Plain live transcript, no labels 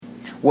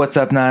What's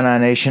up, Nana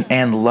Nation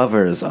and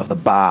lovers of the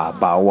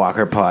Bob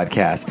Walker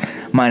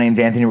podcast? My name's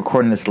Anthony,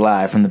 recording this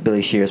live from the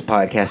Billy Shears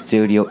podcast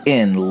studio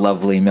in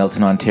lovely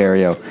Milton,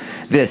 Ontario.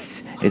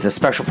 This is a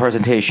special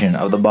presentation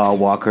of the Bob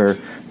Walker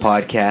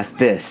podcast.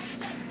 This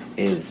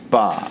is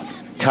Bob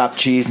Top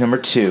Cheese number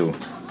 2,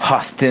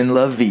 Austin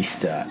La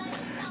Vista.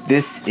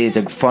 This is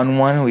a fun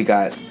one. We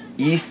got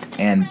East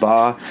and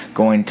Ba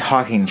going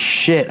talking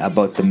shit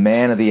about the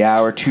man of the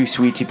hour, too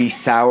sweet to be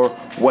sour.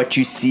 What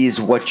you see is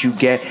what you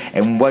get,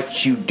 and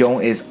what you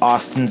don't is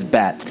Austin's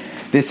bet.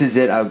 This is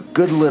it, a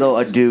good little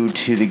adieu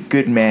to the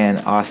good man,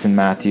 Austin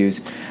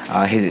Matthews.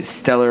 His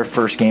stellar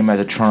first game as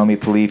a Toronto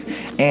Maple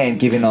Leaf, and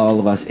giving all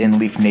of us in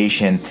Leaf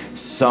Nation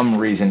some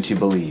reason to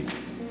believe.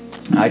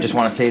 I just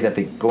want to say that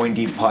the Going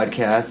Deep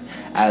podcast,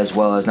 as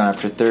well as Not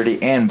After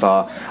 30 and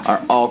Ba,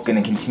 are all going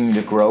to continue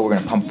to grow. We're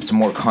going to pump some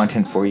more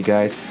content for you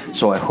guys,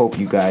 so I hope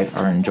you guys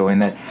are enjoying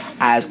that.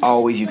 As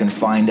always, you can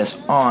find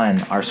us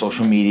on our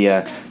social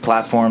media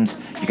platforms.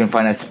 You can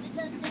find us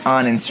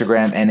on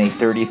Instagram,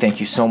 NA30. Thank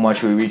you so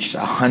much. We reached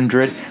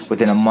 100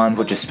 within a month,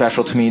 which is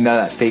special to me. None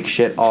of that fake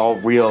shit, all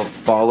real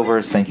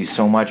followers. Thank you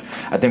so much.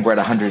 I think we're at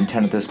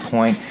 110 at this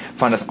point.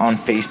 Find us on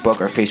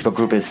Facebook. Our Facebook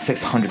group is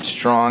 600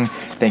 strong.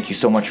 Thank you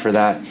so much for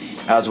that.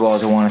 As well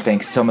as I want to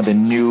thank some of the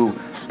new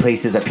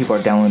places that people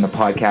are downloading the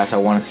podcast. I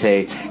want to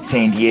say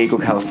San Diego,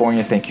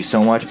 California. Thank you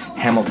so much.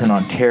 Hamilton,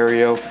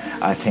 Ontario.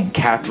 St.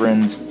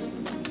 Catharines,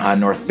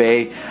 North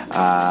Bay.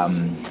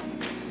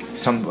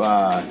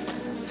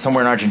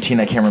 Somewhere in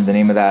Argentina, I can't remember the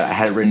name of that. I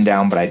had it written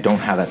down, but I don't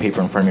have that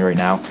paper in front of me right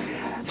now.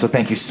 So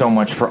thank you so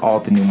much for all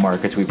the new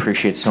markets. We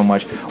appreciate it so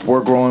much.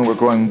 We're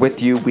growing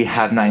with you. We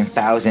have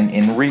 9,000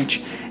 in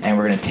reach, and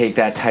we're going to take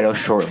that title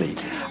shortly.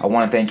 I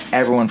want to thank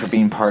everyone for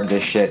being part of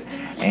this shit,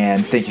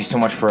 and thank you so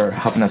much for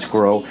helping us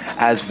grow.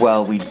 As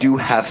well, we do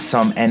have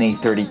some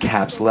NA30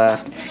 caps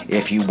left.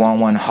 If you want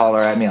one,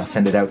 holler at me. I'll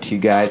send it out to you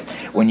guys.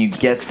 When you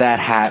get that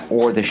hat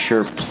or the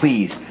shirt,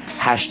 please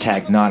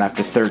hashtag Not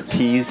After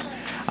 30s.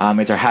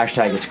 It's our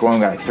hashtag. It's growing.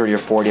 We got like 30 or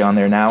 40 on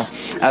there now.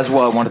 As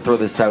well, I want to throw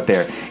this out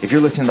there. If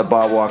you're listening to the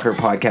Bob Walker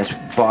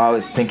podcast, Bob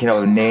is thinking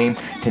of a name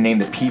to name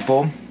the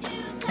people.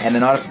 And the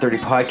Not After 30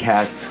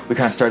 podcast, we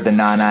kind of started the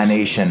Nana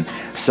Nation.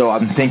 So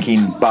I'm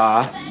thinking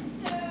Ba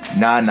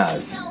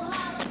Nanas.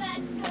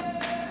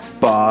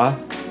 Ba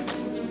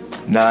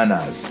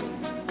Nanas.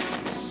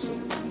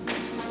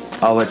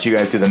 I'll let you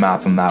guys do the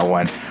math on that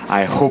one.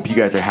 I hope you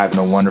guys are having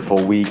a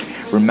wonderful week.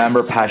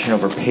 Remember, passion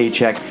over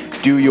paycheck.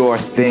 Do your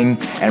thing,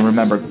 and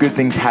remember, good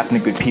things happen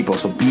to good people,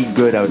 so be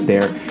good out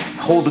there.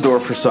 Hold the door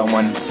for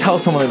someone. Tell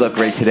someone they look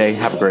great today.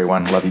 Have a great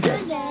one. Love you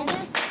guys.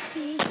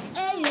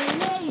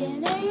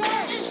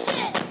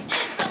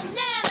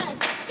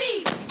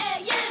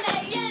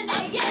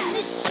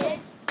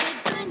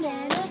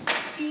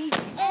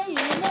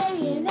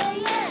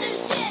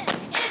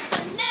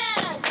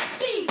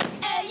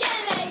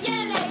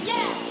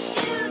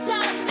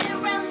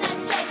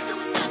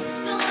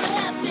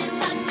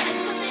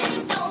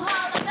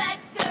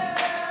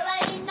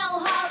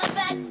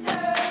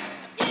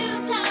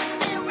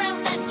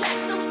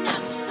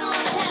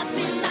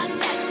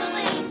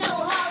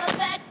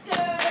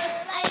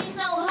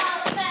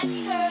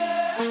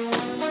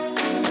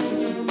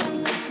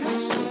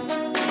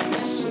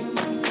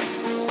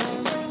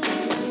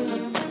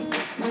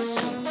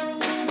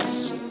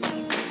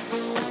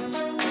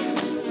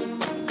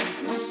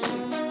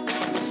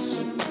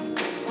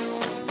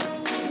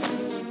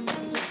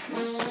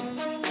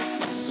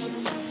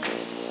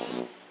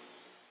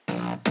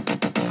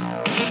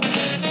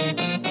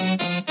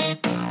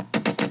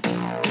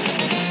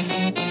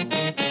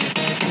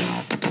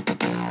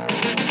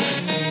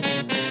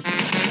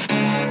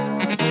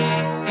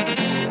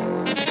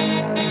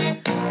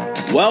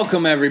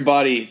 Welcome,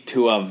 everybody,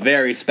 to a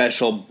very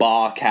special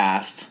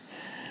Bawcast.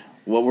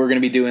 Well, we're going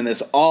to be doing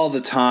this all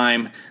the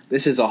time.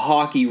 This is a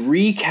hockey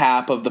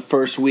recap of the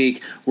first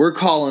week. We're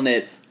calling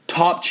it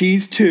Top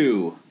Cheese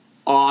 2.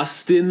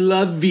 Austin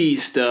La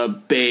Vista,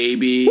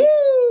 baby.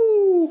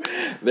 Woo!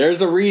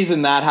 There's a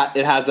reason that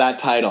it has that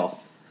title.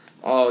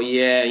 Oh,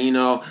 yeah, you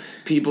know,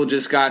 people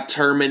just got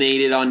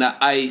terminated on the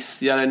ice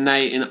the other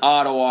night in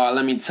Ottawa,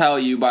 let me tell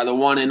you, by the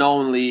one and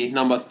only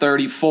number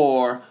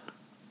 34,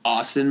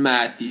 Austin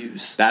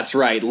Matthews. That's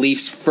right.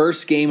 Leafs'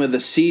 first game of the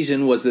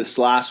season was this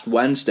last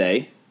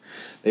Wednesday.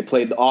 They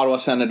played the Ottawa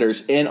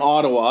Senators in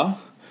Ottawa.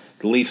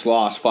 The Leafs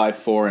lost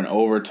 5-4 in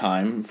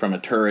overtime from a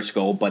Turris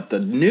goal. But the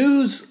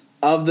news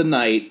of the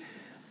night,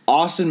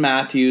 Austin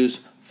Matthews,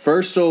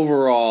 first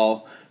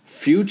overall,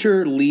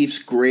 future Leafs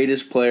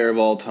greatest player of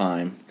all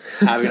time,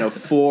 having a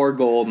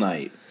 4-goal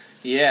night.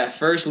 Yeah,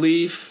 first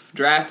Leaf,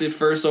 drafted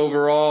first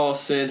overall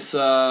since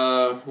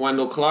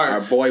Wendell Clark.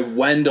 Our boy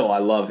Wendell, I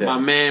love him. My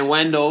man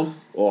Wendell,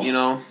 Oh. you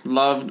know,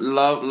 love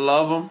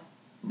him.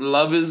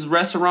 Love his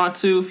restaurant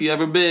too, if you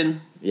ever been.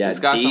 Yeah, it's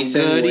got decent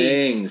some good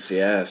wings, eats.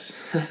 yes.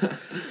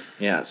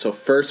 Yeah, so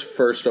first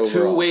overall.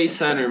 Two-way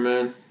center,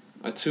 man.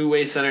 A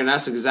two-way center, and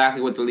that's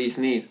exactly what the Leafs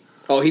need.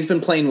 Oh, he's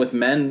been playing with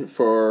men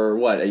for,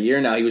 a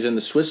year now. He was in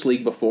the Swiss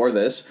League before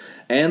this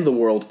and the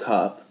World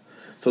Cup.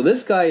 So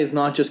this guy is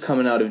not just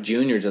coming out of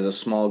juniors as a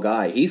small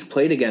guy. He's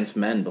played against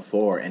men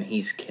before, and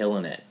he's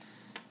killing it.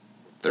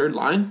 Third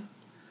line?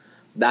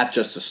 That's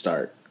just a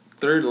start.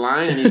 Third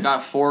line, and he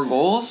got 4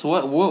 goals?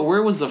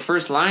 Where was the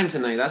first line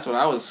tonight? That's what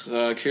I was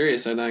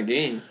curious in that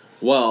game.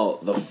 Well,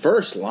 the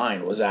first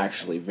line was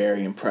actually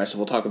very impressive.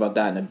 We'll talk about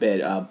that in a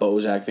bit.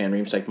 Bozak, Van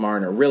Riemsdyk,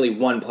 Marner. Really,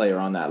 one player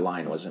on that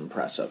line was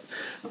impressive.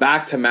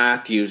 Back to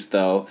Matthews,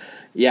 though.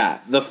 Yeah,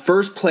 the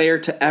first player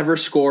to ever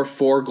score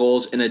 4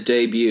 goals in a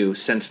debut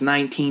since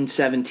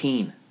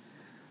 1917.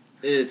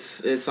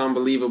 It's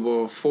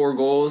unbelievable. 4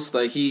 goals.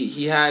 Like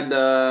he had.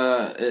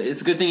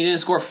 It's a good thing he didn't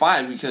score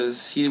 5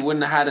 because he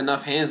wouldn't have had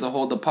enough hands to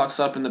hold the pucks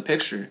up in the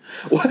picture.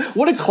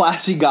 What a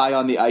classy guy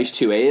on the ice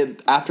too, eh?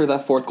 After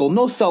that 4th goal,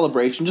 no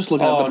celebration, just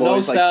looking at the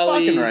boys no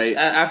like fucking sellies. right.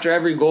 After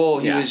every goal,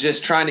 he Yeah. was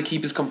just trying to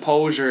keep his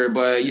composure.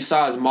 But you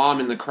saw his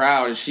mom in the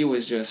crowd, and she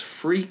was just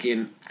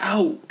freaking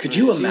out. Could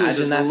you She was imagine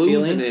just that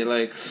losing feeling? it?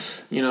 Like,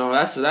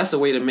 that's the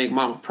way to make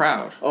mama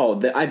proud.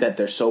 Oh, I bet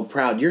they're so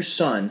proud. Your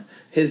son,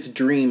 his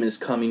dream is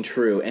coming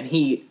true, and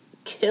he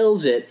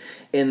kills it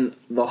in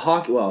the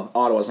hockey. Well,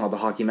 Ottawa's not the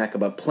hockey mecca,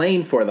 but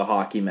playing for the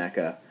hockey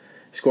mecca,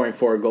 scoring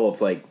 4 goals.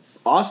 Like,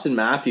 Austin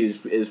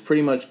Matthews is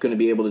pretty much going to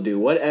be able to do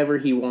whatever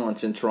he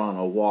wants in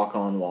Toronto. Walk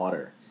on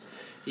water.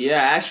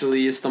 Yeah,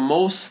 actually, it's the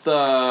most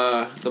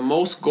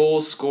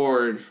goals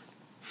scored,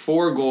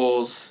 4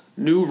 goals,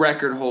 new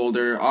record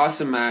holder,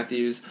 Austin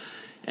Matthews,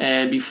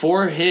 and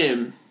before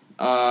him,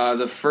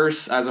 as a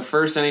first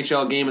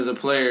NHL game as a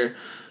player,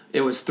 it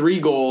was 3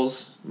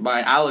 goals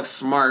by Alex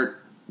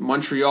Smart,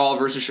 Montreal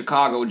versus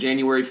Chicago,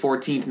 January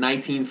 14th,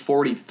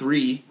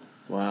 1943.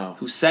 Wow.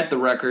 Who set the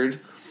record.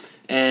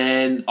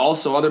 And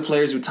also other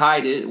players who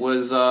tied it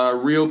was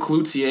Real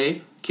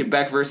Cloutier,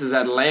 Quebec versus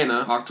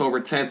Atlanta,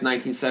 October 10th,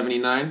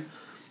 1979.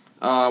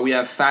 We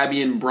have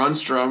Fabian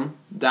Brunstrom,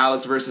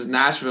 Dallas versus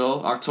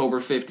Nashville,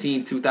 October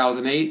 15th,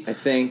 2008. I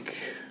think...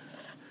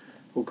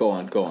 Well, go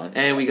on.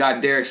 And we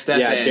got Derek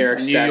Stepan,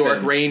 New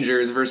York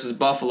Rangers versus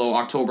Buffalo,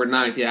 October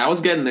 9th. Yeah, I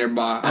was getting there,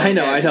 Bob. I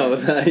know.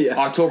 Yeah.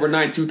 October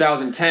 9th,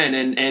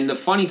 2010. And the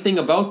funny thing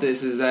about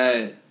this is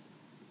that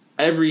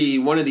every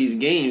one of these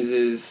games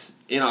is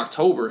in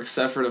October,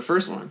 except for the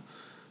first one.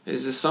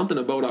 There's just something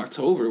about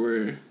October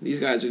where these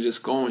guys are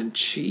just going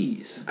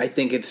cheese. I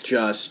think it's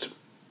just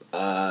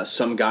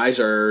some guys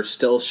are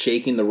still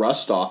shaking the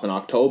rust off in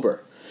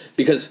October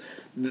because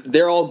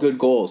they're all good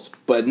goals.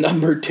 But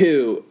number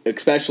 2,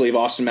 especially of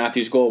Austin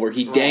Matthews' goal, where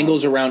he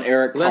dangles around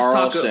Erik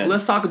Karlsson.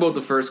 Let's talk about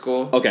the first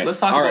goal. Okay.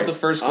 Let's talk about the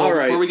first goal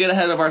before we get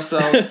ahead of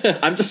ourselves.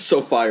 I'm just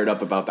so fired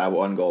up about that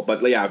one goal.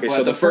 But yeah, okay.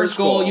 So the first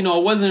goal,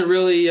 it wasn't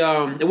really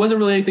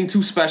anything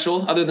too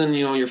special, other than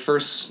your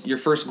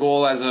first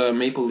goal as a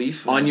Maple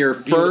Leaf on your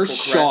first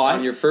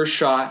shot, your first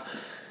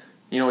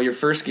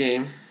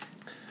game.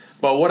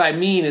 But what I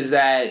mean is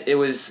that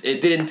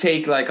it didn't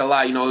take like a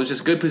lot. It was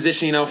just good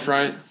positioning out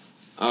front.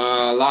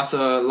 Lots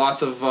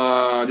of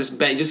just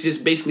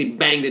basically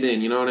banged it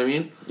in. You know what I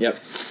mean? Yep.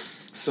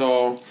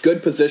 So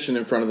good position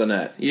in front of the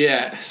net.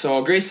 Yeah. So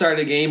a great start of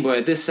the game,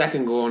 but this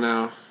second goal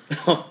now,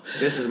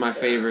 this is my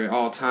favorite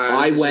all time.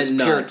 I went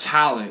nuts. Pure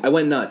talent. I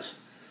went nuts.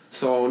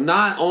 So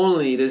not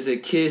only does the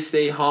kid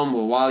stay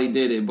humble while he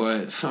did it,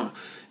 but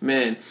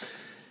man,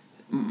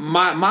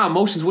 my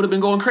emotions would have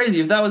been going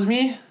crazy if that was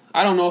me.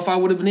 I don't know if I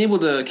would have been able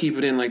to keep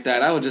it in like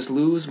that. I would just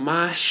lose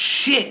my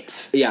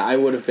shit. Yeah, I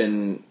would have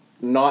been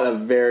not a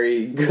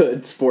very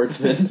good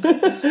sportsman.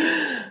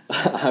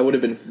 I would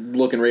have been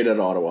looking right at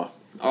Ottawa.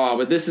 Oh,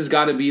 but this has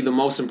got to be the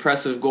most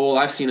impressive goal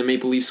I've seen a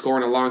Maple Leaf score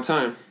in a long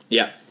time.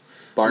 Yeah,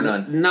 bar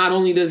none. Not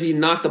only does he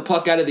knock the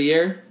puck out of the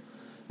air,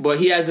 but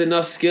he has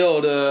enough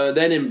skill to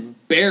then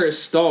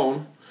embarrass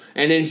Stone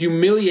and then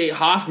humiliate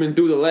Hoffman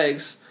through the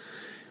legs,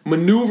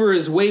 maneuver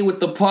his way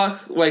with the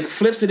puck, like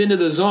flips it into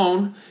the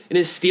zone, and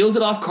then steals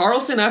it off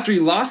Karlsson after he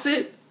lost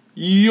it.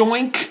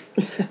 Yoink.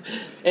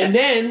 and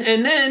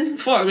then,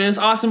 fuck, man, it's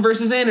Austin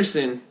versus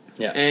Anderson.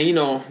 Yeah.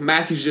 And,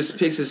 Matthews just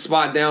picks his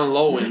spot down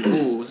low, and,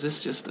 ooh, is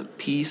this just a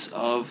piece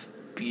of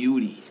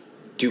beauty?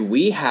 Do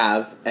we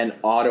have an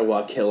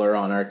Ottawa killer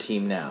on our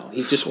team now?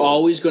 He's just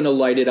always going to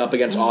light it up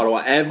against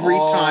Ottawa every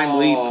time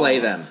we play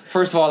them.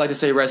 First of all, I'd like to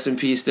say rest in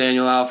peace,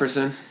 Daniel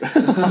Alfredsson.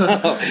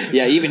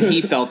 Yeah, even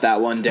he felt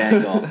that one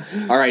dangle.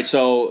 All right,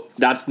 so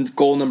that's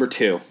goal number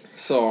 2.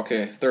 So,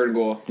 okay, third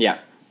goal. Yeah.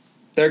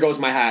 There goes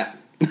my hat.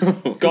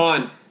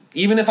 Gone.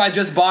 Even if I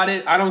just bought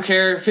it, I don't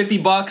care.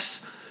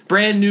 $50,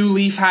 brand new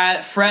Leaf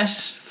hat,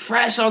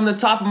 fresh on the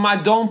top of my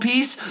dome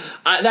piece.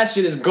 That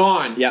shit is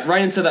gone. Yeah,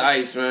 right into the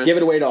ice, man. Give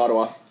it away to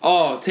Ottawa.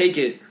 Oh, take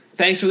it.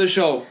 Thanks for the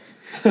show.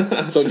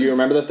 So, do you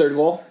remember the third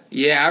goal?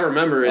 Yeah, I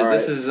remember it. All right.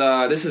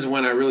 This is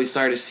when I really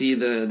started to see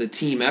the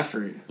team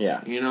effort.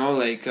 Yeah.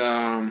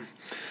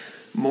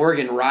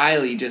 Morgan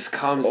Riley just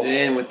comes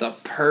in with the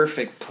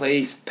perfect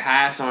place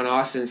pass on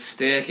Austin's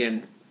stick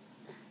and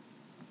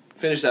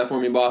finish that for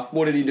me, Bob.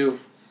 What did he do?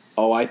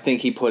 Oh, I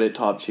think he put it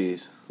top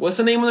cheese. What's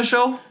the name of the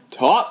show?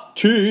 Top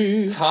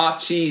cheese. Top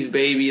cheese,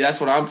 baby.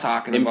 That's what I'm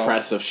talking about.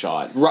 Impressive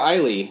shot.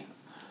 Riley,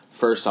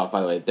 first off,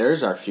 by the way,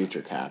 there's our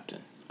future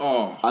captain.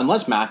 Oh.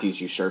 Unless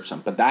Matthews usurps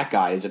him, but that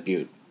guy is a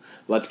beaut.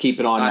 Let's keep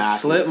it on I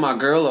Matthews. slipped my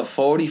girl a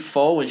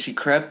 44 when she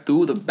crept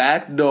through the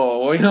back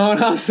door. You know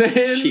what I'm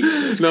saying?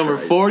 Jesus Number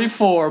Christ.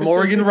 44,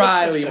 Morgan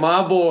Riley,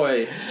 my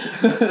boy.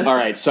 All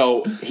right,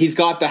 so he's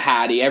got the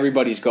Hattie.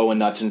 Everybody's going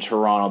nuts in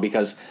Toronto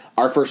because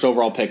our first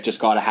overall pick just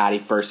got a Hattie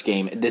first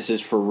game. This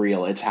is for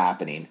real. It's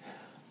happening.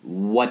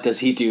 What does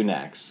he do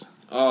next?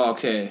 Oh,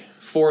 okay.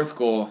 Fourth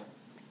goal.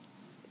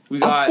 We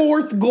A got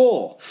fourth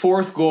goal.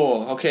 fourth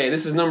goal. Okay,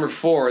 this is number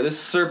 4. This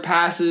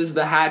surpasses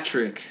the hat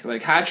trick.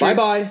 Like hat trick.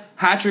 Bye-bye.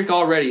 Hat trick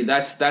already.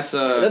 That's That's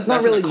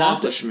really an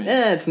accomplishment.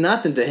 nothing. It's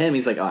nothing to him.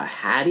 He's like, oh, a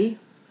Hattie?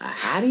 A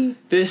Hattie?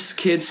 This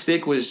kid's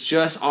stick was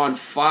just on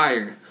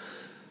fire.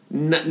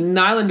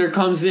 Nylander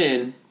comes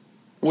in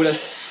with a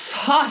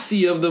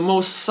saucy of the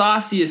most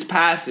sauciest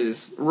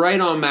passes right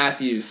on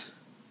Matthews.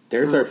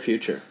 There's our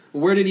future.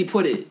 Where did he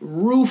put it?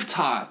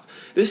 Rooftop.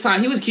 This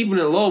time he was keeping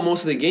it low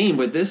most of the game,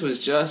 but this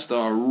was just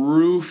a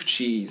roof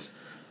cheese.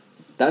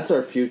 That's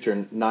our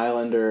future.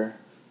 Nylander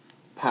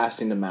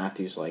passing to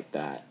Matthews like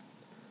that.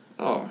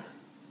 Oh,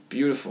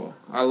 beautiful.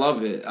 I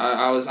love it.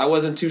 I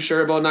wasn't too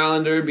sure about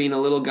Nylander being a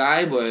little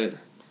guy, but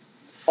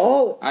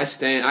I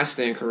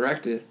stand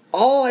corrected.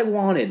 All I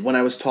wanted when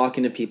I was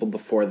talking to people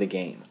before the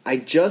game, I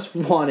just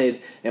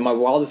wanted, in my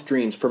wildest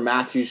dreams, for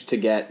Matthews to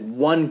get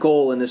 1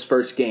 goal in his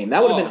first game.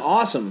 That would have been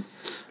awesome.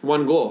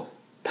 1 goal.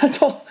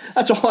 That's all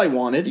I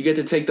wanted. You get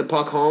to take the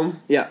puck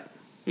home. Yeah.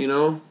 You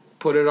know,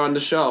 put it on the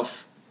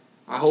shelf.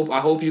 I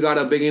hope you got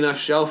a big enough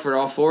shelf for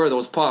all 4 of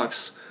those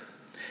pucks.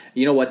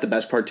 You know what the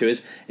best part too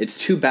is? It's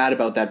too bad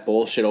about that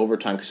bullshit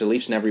overtime because the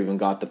Leafs never even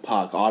got the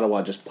puck.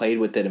 Ottawa just played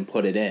with it and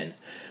put it in.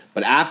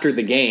 But after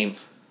the game,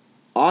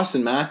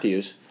 Austin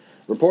Matthews,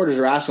 reporters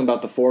are asking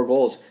about the 4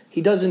 goals.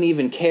 He doesn't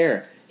even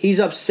care. He's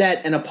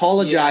upset and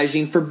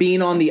apologizing for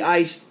being on the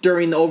ice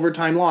during the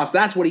overtime loss.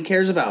 That's what he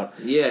cares about.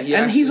 Yeah, he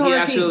he's on our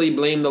actually team.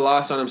 blamed the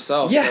loss on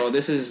himself. Yeah. So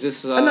this is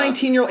just A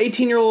 19-year-old,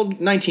 18-year-old,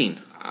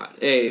 19.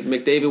 Hey,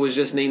 McDavid was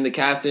just named the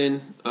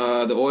captain.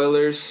 The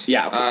Oilers.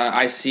 Yeah, okay.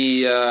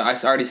 I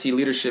already see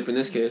leadership in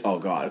this kid. Oh,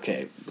 God,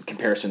 okay.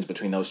 Comparisons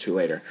between those two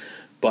later.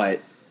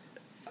 But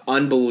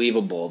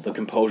unbelievable the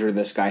composure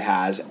this guy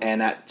has.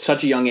 And at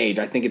such a young age,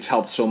 I think it's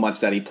helped so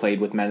much that he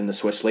played with men in the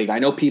Swiss League. I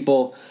know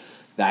people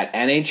that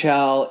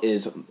NHL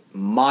is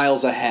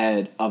miles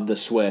ahead of the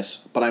Swiss,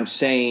 but I'm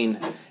saying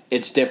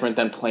it's different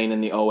than playing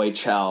in the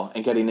OHL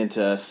and getting into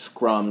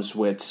scrums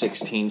with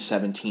 16,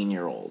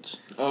 17-year-olds.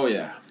 Oh,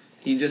 yeah.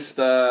 He just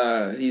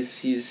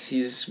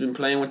he's been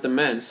playing with the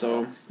men,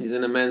 so he's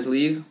in the men's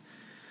league.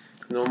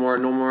 No more.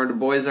 The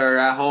boys are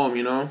at home.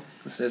 You know,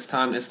 it's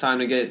time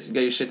to get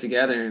your shit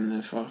together.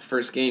 And the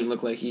first game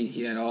looked like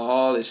he had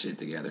all his shit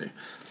together.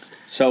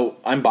 So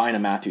I'm buying a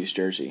Matthews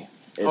jersey.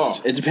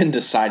 It's been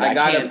decided.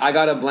 I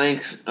got a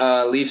blank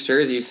Leafs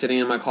jersey sitting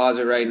in my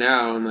closet right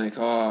now. I'm like,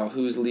 oh,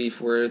 who's Leaf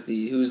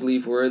worthy? Who's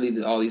Leaf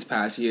worthy all these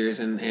past years?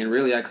 And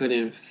really, I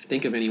couldn't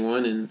think of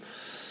anyone. And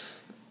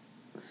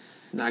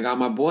I got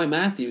my boy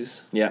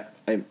Matthews. Yeah,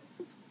 I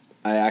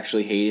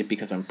actually hate it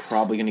because I'm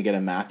probably going to get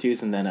a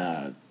Matthews and then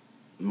a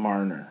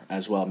Marner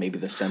as well. Maybe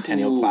the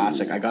Centennial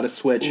Classic. I got to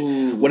switch.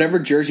 Whatever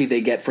jersey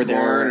they get for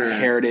their Marner.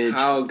 heritage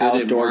How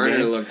good outdoor did Marner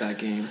game. look that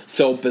game?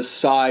 So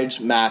besides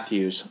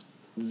Matthews,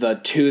 the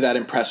 2 that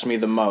impressed me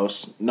the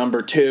most,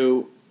 number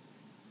 2,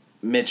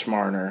 Mitch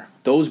Marner.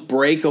 Those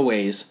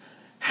breakaways,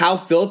 how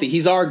filthy.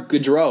 He's our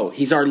Gaudreau.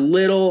 He's our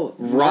little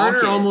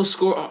rocket. Marner almost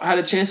had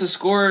a chance to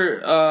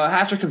score a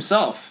hat trick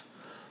himself.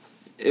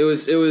 It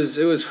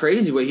was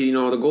crazy, but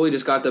the goalie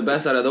just got the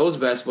best out of those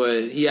best,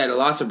 but he had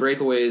lots of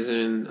breakaways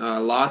and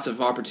lots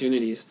of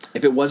opportunities.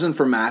 If it wasn't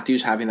for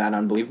Matthews having that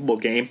unbelievable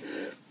game,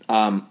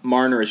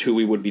 Marner is who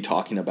we would be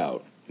talking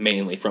about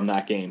mainly from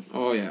that game.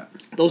 Oh yeah,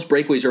 those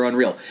breakaways are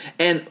unreal.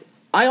 And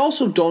I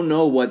also don't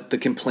know what the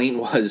complaint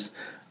was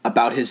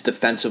about his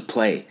defensive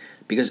play,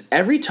 because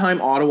every time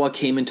Ottawa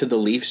came into the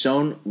Leaf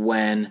zone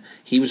when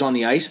he was on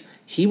the ice,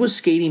 he was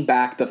skating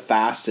back the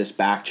fastest,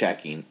 back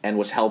checking, and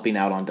was helping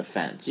out on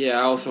defense. Yeah,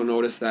 I also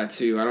noticed that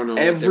too. I don't know.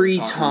 Every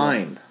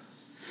time.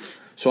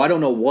 So I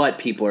don't know what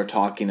people are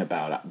talking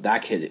about.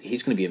 That kid,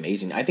 he's going to be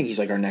amazing. I think he's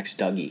like our next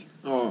Dougie.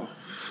 Oh,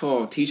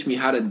 teach me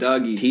how to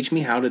Dougie. Teach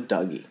me how to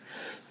Dougie.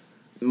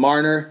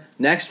 Marner.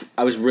 Next,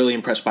 I was really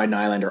impressed by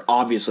Nylander.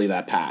 Obviously,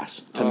 that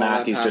pass to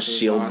Matthews just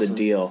sealed the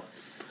deal.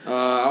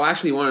 I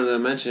actually wanted to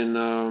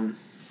mention,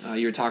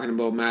 you were talking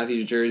about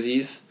Matthews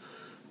jerseys.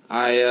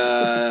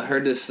 I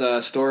heard this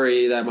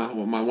story that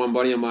my one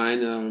buddy of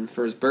mine,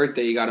 for his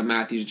birthday, he got a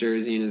Matthews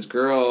jersey, and his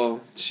girl,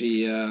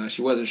 she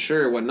wasn't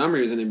sure what number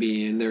he was going to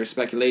be, and there was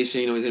speculation,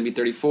 he's going to be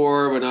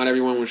 34, but not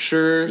everyone was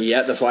sure.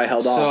 Yeah, that's why I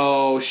held off.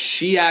 So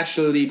she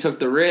actually took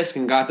the risk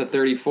and got the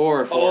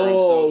 34 for him.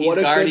 So he's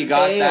already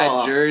got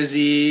that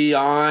jersey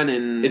on,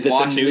 and is it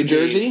the new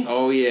jersey?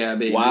 Oh yeah,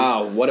 baby!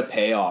 Wow, what a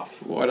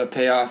payoff! What a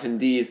payoff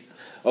indeed.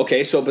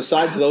 Okay, so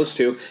besides those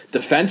two,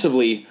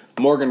 defensively,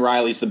 Morgan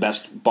Riley's the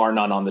best, bar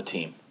none, on the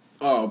team.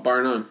 Oh,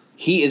 bar none.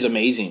 He is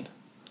amazing.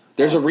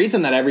 There's a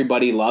reason that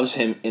everybody loves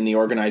him in the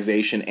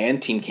organization,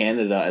 and Team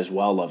Canada as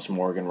well loves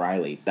Morgan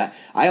Riley. That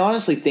I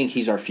honestly think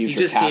he's our future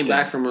captain. He just came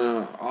back from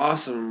an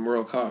awesome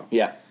World Cup.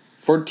 Yeah,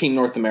 for Team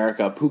North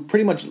America, who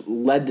pretty much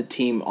led the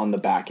team on the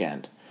back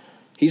end.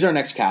 He's our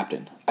next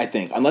captain, I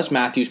think, unless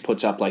Matthews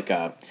puts up like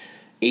a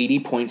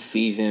 80-point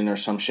season or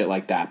some shit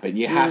like that. But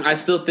you have. I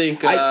still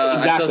think. Exactly.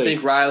 I still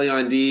think Riley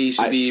on D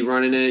should be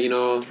running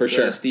it. For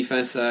sure. This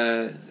defense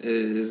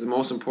is the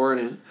most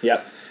important.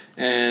 Yep.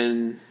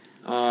 And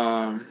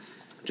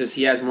just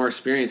he has more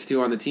experience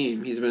too on the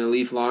team. He's been a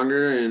Leaf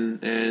longer,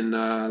 and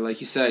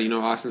like you said,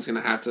 Austin's gonna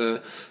have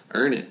to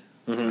earn it.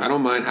 Mm-hmm. I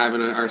don't mind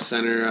having our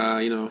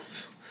center,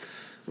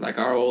 like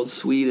our old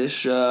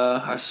Swedish,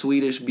 our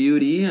Swedish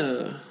beauty,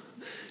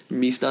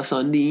 Mista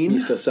Sundin.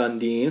 Mista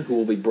Sundin, who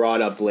will be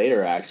brought up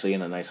later, actually,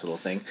 in a nice little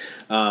thing.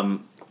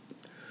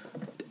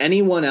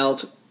 Anyone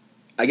else?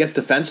 I guess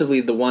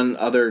defensively, the one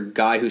other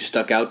guy who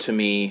stuck out to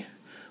me.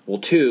 Well,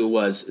 two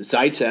was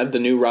Zaitsev, the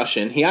new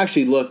Russian. He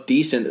actually looked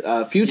decent.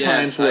 A few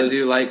times.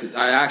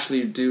 I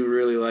actually do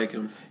really like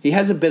him. He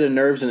has a bit of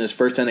nerves in his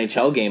first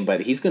NHL game,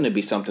 but he's going to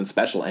be something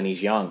special, and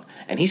he's young.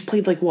 And he's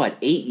played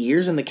 8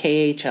 years in the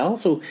KHL,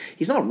 so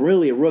he's not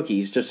really a rookie.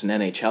 He's just an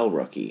NHL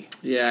rookie.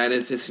 Yeah, and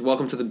it's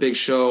welcome to the big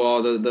show.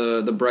 All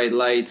the bright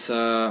lights,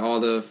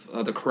 all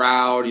the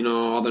crowd,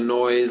 all the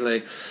noise.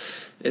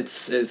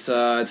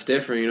 It's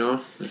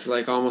different. It's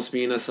like almost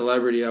being a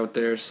celebrity out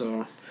there.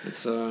 So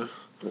it's.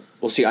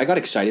 Well, see, I got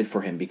excited for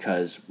him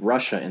because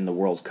Russia in the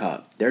World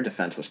Cup, their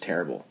defense was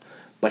terrible.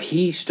 But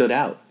he stood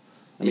out.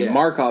 I mean,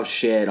 Markov's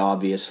shit,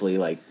 obviously.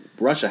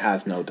 Russia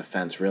has no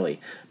defense,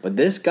 really. But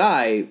this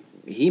guy,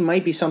 he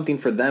might be something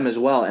for them as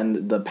well.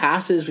 And the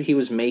passes he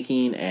was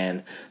making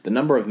and the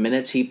number of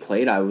minutes he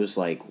played, I was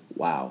like,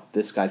 wow,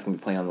 this guy's going to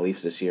be playing on the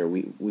Leafs this year.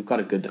 We've got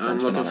a good defenseman. I'm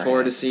looking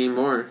forward to seeing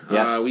more.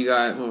 Yeah. We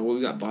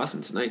got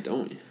Boston tonight,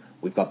 don't we?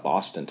 We've got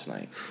Boston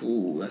tonight.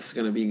 Ooh, that's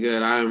gonna be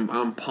good.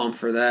 I'm pumped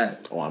for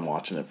that. Oh, I'm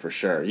watching it for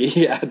sure.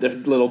 Yeah, the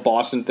little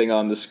Boston thing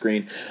on the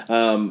screen.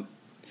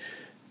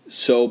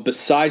 So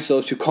besides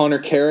those two, Connor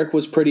Carrick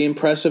was pretty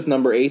impressive.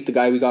 Number 8, the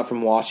guy we got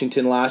from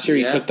Washington last year.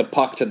 Yeah. He took the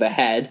puck to the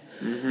head.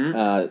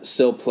 Mm-hmm.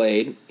 Still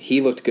played.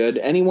 He looked good.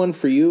 Anyone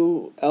for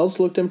you else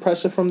looked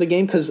impressive from the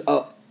game? Because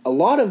a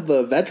lot of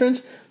the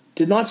veterans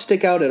did not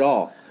stick out at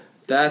all.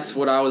 That's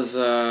what I was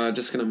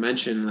just gonna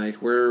mention.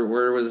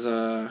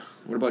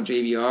 What about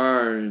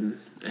JVR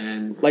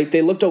and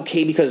they looked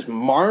okay because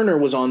Marner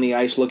was on the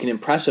ice looking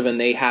impressive, and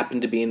they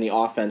happened to be in the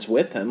offense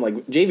with him.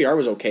 JVR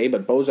was okay,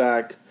 but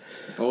Bozak,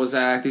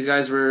 these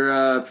guys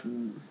were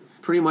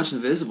pretty much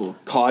invisible.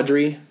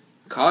 Kadri,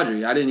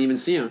 I didn't even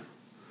see him.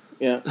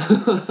 Yeah,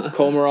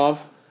 Komarov,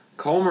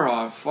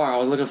 fuck, I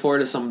was looking forward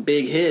to some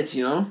big hits.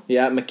 Yeah,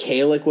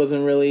 Mikhailiuk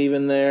wasn't really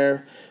even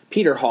there.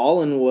 Peter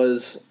Holland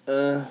was.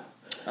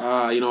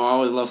 I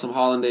always love some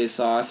hollandaise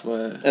sauce,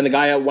 but and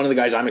one of the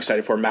guys I'm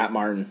excited for, Matt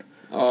Martin.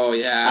 Oh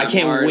yeah, I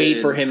can't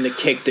wait for him to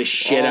kick the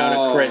shit out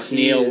of Chris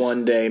Neal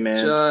one day, man.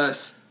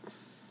 Just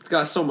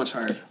got so much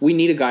heart. We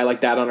need a guy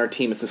like that on our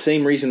team. It's the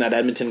same reason that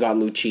Edmonton got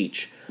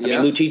Lucic. I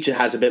mean, Lucic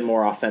has a bit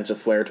more offensive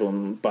flair to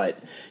him, but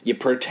you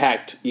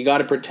got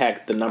to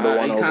protect the number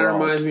one overall. He kind of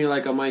reminds me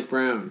like a Mike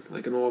Brown,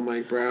 like an old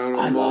Mike Brown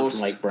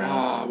almost. I love Mike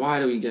Brown. Oh, why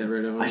do we get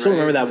rid of him? I still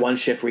remember that one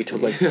shift where he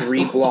took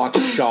 3 blocked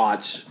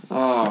shots.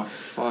 Oh,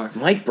 fuck.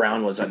 Mike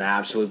Brown was an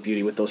absolute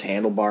beauty with those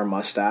handlebar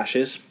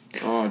mustaches.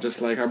 Oh,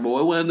 just like our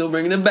boy Wendell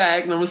bringing it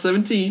back, number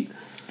 17.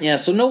 Yeah,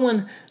 so no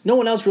one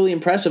else really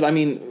impressive. I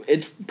mean,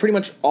 it's pretty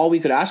much all we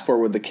could ask for.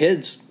 Where the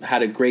kids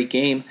had a great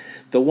game.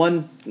 The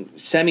one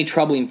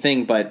semi-troubling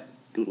thing, but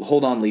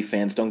hold on, Leaf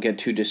fans, don't get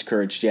too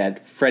discouraged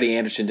yet. Freddie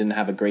Anderson didn't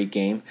have a great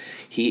game.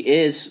 He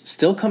is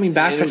still coming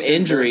back from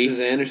injury. Versus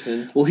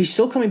Anderson. Well, he's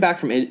still coming back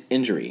from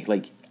injury.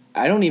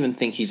 I don't even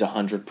think he's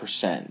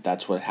 100%.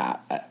 That's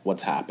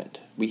what's happened.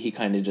 He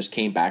kind of just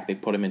came back. They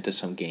put him into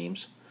some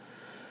games.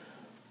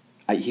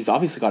 He's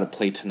obviously got to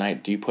play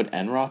tonight. Do you put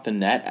Enroth in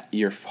net,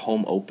 your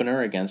home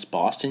opener against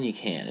Boston? You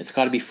can. It's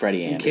got to be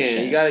Freddie Anderson. You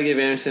can. You got to give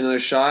Anderson another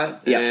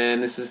shot. Yep.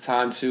 And this is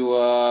time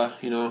to,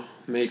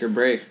 make or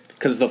break.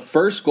 Because the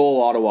first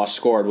goal Ottawa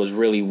scored was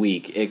really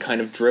weak. It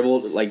kind of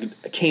dribbled,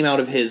 came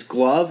out of his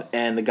glove,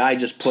 and the guy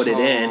just put it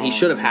in. He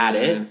should have had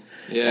it.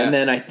 Yeah. And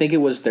then I think it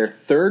was their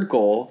third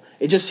goal.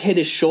 It just hit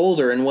his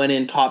shoulder and went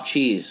in top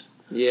cheese.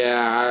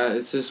 Yeah,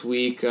 it's just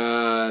weak.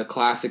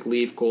 Classic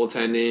Leaf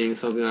goaltending,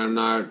 something I'm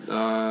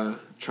not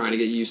trying to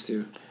get used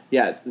to.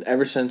 Yeah,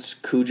 ever since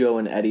Cujo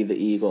and Eddie the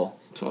Eagle.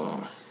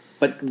 Oh.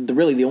 But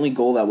the only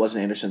goal that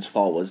wasn't Anderson's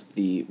fault was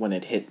when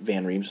it hit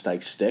Van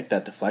Riemsdyk's stick,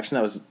 that deflection.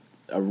 That was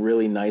a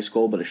really nice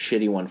goal, but a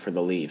shitty one for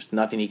the Leafs.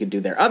 Nothing he could do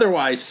there.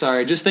 Otherwise...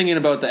 Sorry, just thinking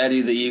about the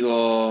Eddie the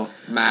Eagle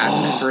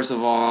mask, first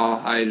of all,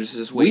 I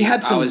just we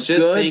had some I was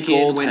just good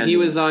thinking when he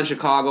was on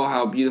Chicago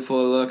how beautiful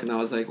it looked, and I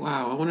was like,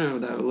 wow, I wonder what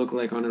that would look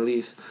like on the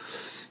Leafs.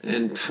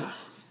 And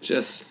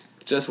just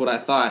what I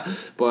thought.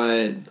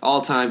 But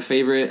all-time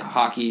favorite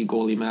hockey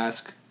goalie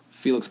mask,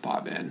 Felix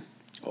Potvin.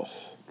 Oh.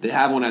 They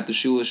have one at the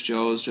Shoeless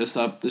Joe's just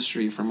up the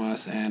street from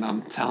us, and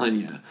I'm telling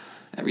you,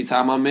 every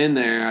time I'm in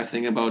there, I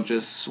think about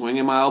just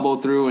swinging my elbow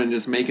through and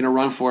just making a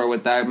run for it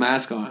with that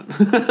mask on.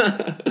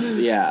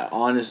 Yeah,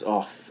 honest.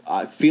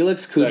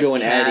 Felix, Cujo,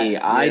 and cat, Eddie.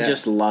 I yeah.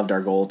 just loved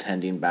our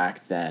goaltending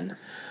back then.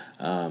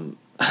 I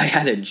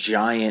had a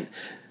giant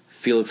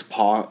Felix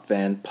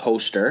Potvin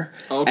poster,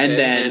 Okay, and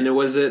then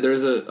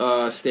there's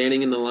a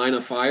standing in the line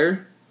of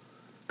fire?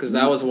 Because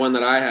that was one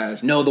that I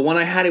had. no, the one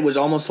I had, it was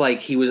almost like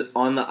he was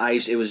on the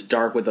ice. It was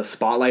dark with a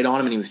spotlight on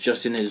him, and he was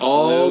just in his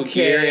blue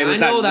gear. It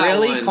was I know that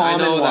really one.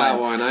 common I know one. that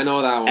one. I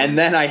know that one. And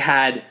then I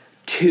had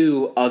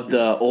 2 of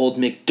the old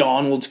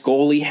McDonald's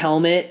goalie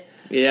helmet.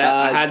 yeah,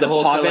 I had the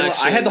whole Potvin-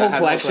 collection. I had the whole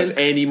collection.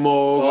 Andy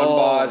Moog on Oh,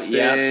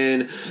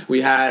 Boston.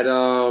 We had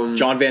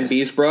John Van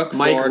Beesbrook,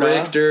 Mike Florida.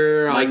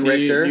 Richter Mike on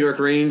Richter. New York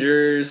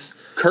Rangers.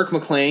 Kirk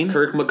McLean,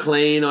 Kirk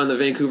McLean on the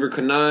Vancouver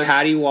Canucks.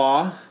 Patty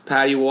Waugh.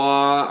 Patty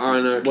Waugh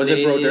on Was it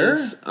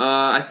Canadiens.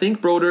 I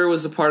think Brodeur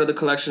was a part of the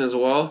collection as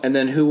well. And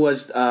then who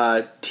was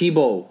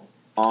Thibault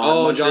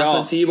on Montreal?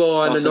 Jocelyn Thibault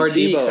on Jocelyn the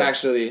Nordiques, Thibault.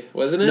 actually.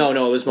 Wasn't it?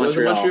 No, it was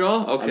Montreal. Was it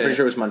Montreal? Okay. I'm pretty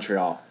sure it was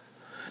Montreal.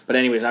 But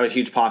anyways, I was a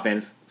huge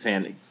Potvin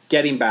fan.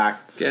 Getting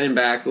back. Getting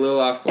back, a little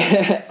off course.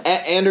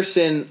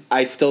 Anderson,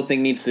 I still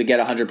think needs to get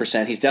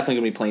 100%. He's definitely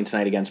going to be playing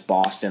tonight against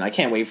Boston. I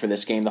can't wait for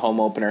this game, the home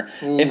opener.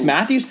 Ooh. If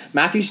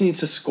Matthews needs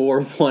to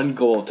score 1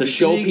 goal to We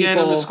show need to get him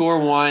people to score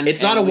 1.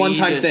 it's not and a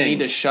one-time we just thing. need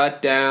to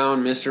shut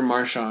down Mr.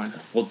 Marchand.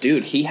 Well,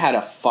 dude, he had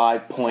a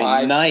 5-point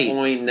 5 night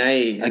point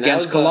night. And that against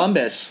was the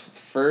Columbus.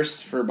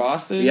 First for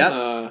Boston.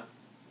 Yep.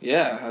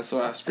 Yeah, that's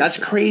what I was. That's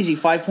crazy.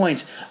 5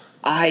 points.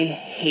 I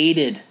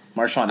hated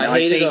Marchand. I Now,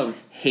 hated say him.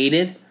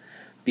 hated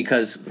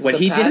because what the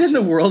he did in the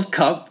passion. World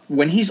Cup,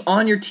 when he's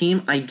on your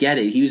team, I get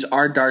it. He was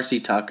our Darcy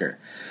Tucker.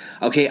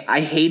 Okay,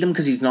 I hate him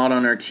because he's not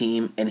on our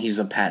team and he's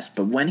a pest.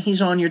 But when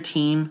he's on your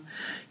team,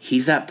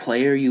 he's that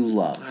player you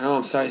love. I know.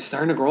 I'm sorry. It's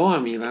starting to grow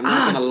on me. I'm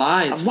not gonna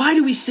lie. It's Why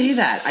do we say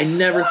that? I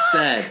never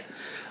said.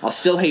 I'll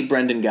still hate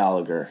Brendan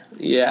Gallagher.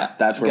 Yeah,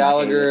 That's where my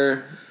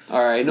Gallagher. All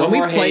right, no When we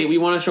more play- hate. We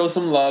want to show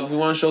some love.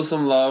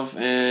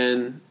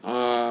 And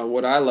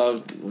what I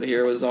loved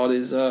here was all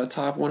these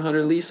top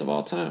 100 Leafs of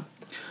all time.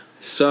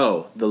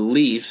 So, the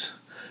Leafs,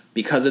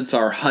 because it's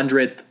our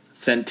 100th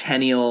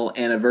centennial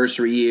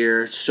anniversary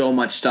year, so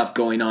much stuff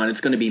going on.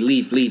 It's going to be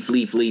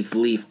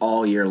Leaf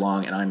all year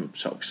long, and I'm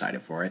so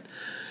excited for it.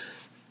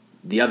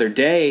 The other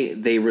day,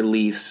 they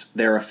released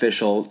their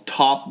official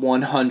top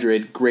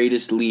 100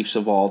 greatest Leafs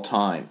of all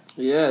time.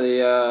 Yeah,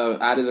 they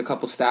added a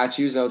couple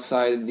statues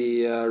outside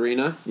the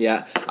arena.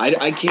 Yeah,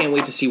 I can't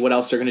wait to see what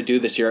else they're going to do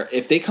this year.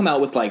 If they come out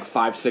with like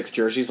 5-6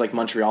 jerseys like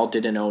Montreal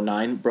did in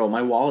 2009, bro,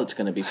 my wallet's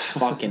going to be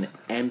fucking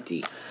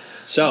empty.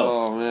 So,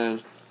 Oh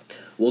man.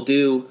 we'll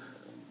do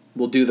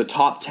the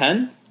top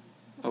 10,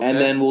 Okay. and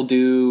then we'll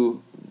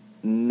do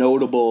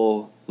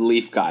notable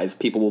Leaf guys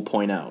people will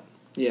point out.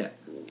 Yeah.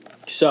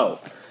 So,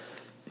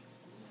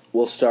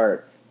 we'll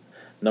start.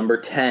 Number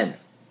 10,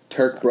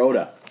 Turk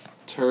Broda.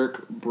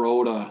 Turk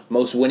Broda.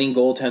 Most winning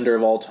goaltender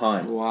of all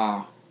time.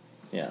 Wow.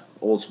 Yeah,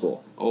 old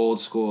school. Old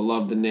school.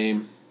 Love the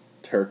name.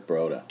 Turk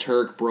Broda.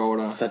 Turk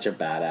Broda. Such a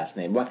badass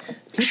name. What?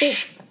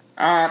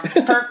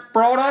 People, Turk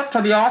Broda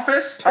to the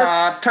office.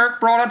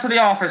 Turk Broda to the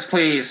office,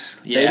 please.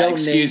 They don't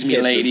name kids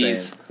the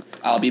same.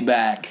 I'll be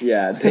back.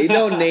 yeah, they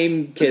don't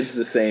name kids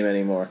the same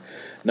anymore.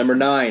 Number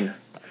 9,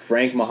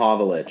 Frank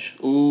Mahovlich.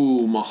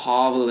 Ooh,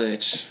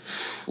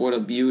 Mahovlich. What a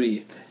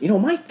beauty. You know,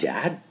 my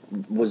dad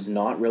was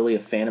not really a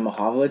fan of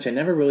Mahovlich. I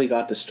never really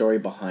got the story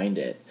behind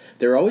it.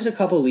 There were always a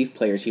couple Leaf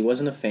players he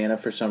wasn't a fan of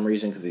for some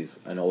reason because he's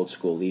an old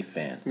school Leaf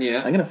fan. Yeah.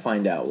 I'm going to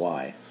find out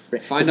why.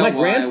 Find 'Cause out my why.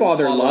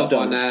 grandfather We'll follow loved up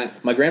him. on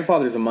that. My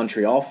grandfather's a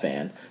Montreal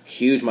fan,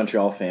 huge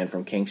Montreal fan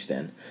from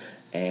Kingston,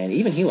 and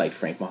even he liked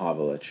Frank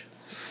Mahovlich.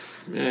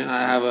 Man,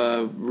 I have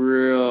a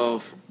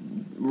real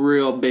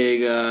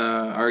big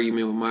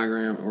argument with my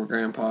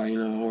grandpa,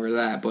 over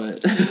that.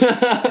 But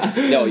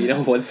No, you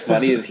know what's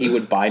funny is he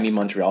would buy me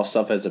Montreal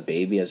stuff as a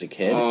baby, as a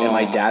kid, and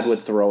my dad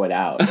would throw it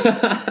out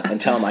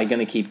and tell him I'm going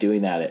to keep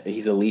doing that.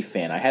 He's a Leaf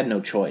fan. I had no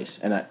choice,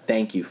 and I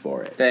thank you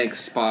for it.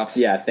 thanks, pops.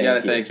 Yeah, you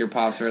gotta thank you. thank your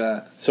pops for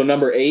that. So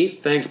number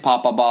 8, Thanks,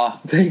 Papa Ba.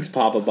 thanks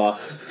Papa Ba.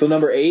 So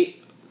number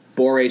 8,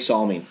 Bore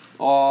Salming.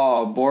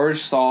 Oh, Borj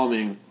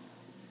Salming.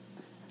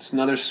 It's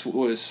another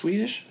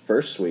Swedish.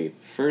 First Swede.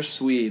 First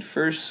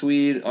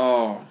Swede.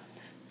 Oh,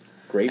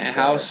 Great and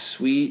player. how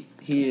sweet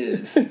he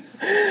is.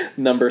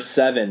 Number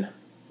 7,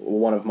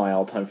 one of my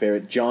all-time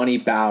favorite, Johnny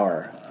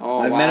Bauer. Oh,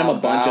 I've met him a wow,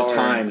 bunch of Bauer.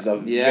 times.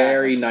 A Yeah.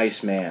 very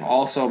nice man.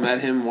 Also met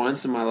him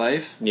once in my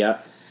life, Yeah.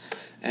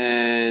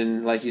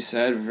 and like you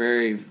said,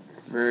 very,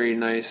 very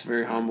nice,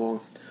 very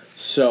humble.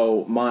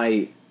 So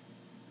my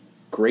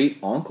great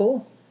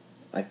uncle,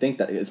 I think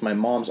that it's my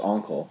mom's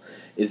uncle,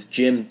 is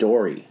Jim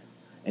Dory,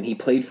 and he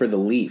played for the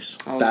Leafs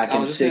back I in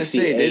was just gonna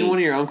 '68. say, didn't one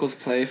of your uncles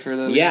play for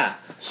the Leafs? Yeah.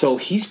 So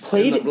he's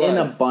played the in blood.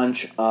 a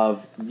bunch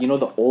of,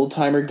 the old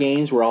timer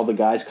games where all the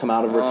guys come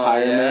out of Oh,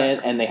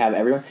 retirement yeah. and they have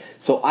everyone.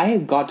 So I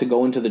have got to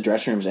go into the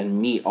dressing rooms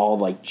and meet all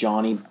like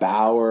Johnny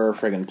Bauer,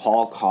 friggin'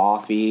 Paul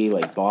Coffey,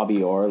 like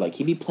Bobby Orr. Like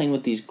he'd be playing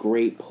with these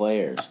great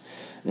players.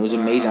 And it was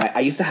amazing. I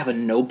used to have a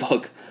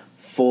notebook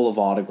full of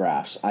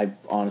autographs. I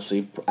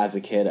honestly, as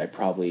a kid, I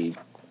probably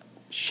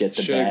shit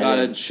the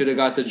bed. Should have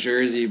got the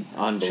jersey.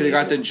 Unbelievable. Should have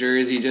got the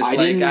jersey. I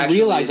didn't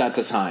realize at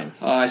the time.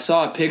 I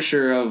saw a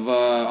picture of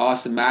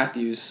Austin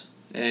Matthews,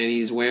 and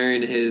he's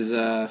wearing his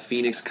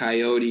Phoenix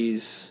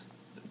Coyotes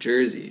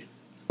jersey.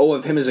 Oh,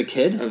 of him as a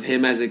kid? Of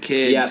him as a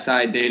kid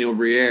beside Daniel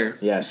Briere.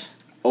 Yes.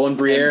 Owen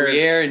Briere. And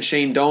Briere and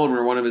Shane Doan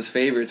were one of his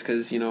favorites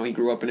because, he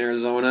grew up in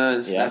Arizona,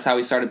 and that's how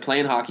he started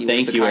playing hockey.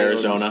 Thank you,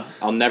 Arizona.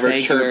 I'll never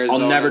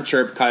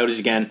chirp Coyotes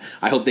again.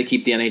 I hope they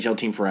keep the NHL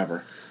team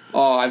forever.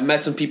 Oh, I've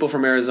met some people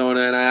from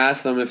Arizona, and I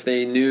asked them if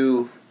they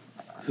knew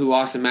who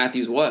Austin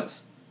Matthews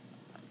was.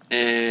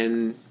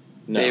 And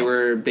they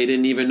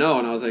didn't even know,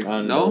 and I was like,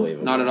 no,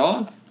 not at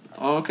all.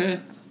 Oh,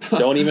 okay.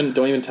 don't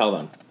even tell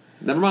them.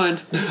 Never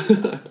mind.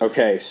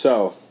 Okay,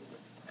 so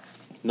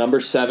number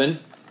 7,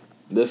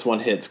 this one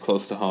hits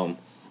close to home.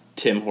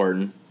 Tim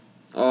Horton.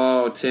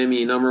 Oh,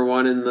 Timmy, number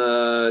 1 in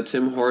the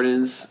Tim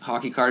Hortons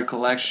hockey card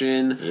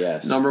collection.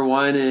 Yes. Number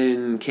 1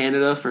 in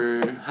Canada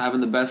for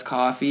having the best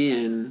coffee,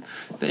 and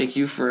thank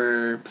you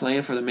for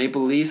playing for the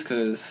Maple Leafs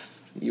because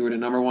you were the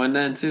number 1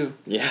 then too.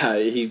 Yeah,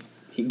 he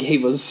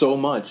gave us so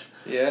much.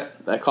 Yeah.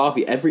 That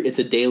coffee, it's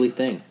a daily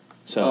thing.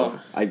 So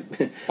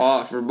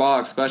for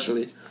Bog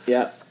especially.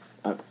 Yeah.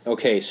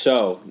 Okay,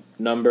 so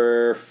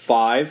number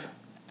 5,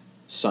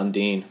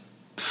 Sundin.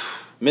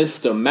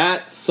 Mr.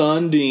 Matt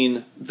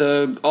Sundin.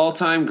 The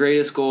all-time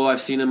greatest goal I've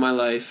seen in my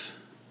life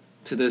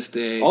to this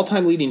day.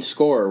 All-time leading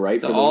scorer, right?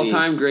 The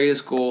all-time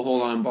greatest goal,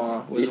 hold on,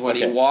 Bob, was when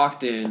he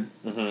walked in,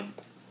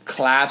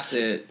 claps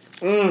it,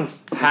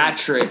 hat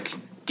trick,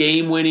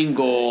 game-winning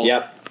goal.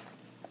 Yep.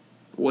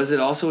 Was it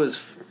also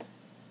his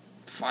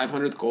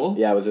 500th goal?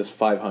 Yeah, it was his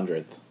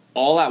 500th.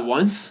 All at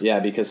once?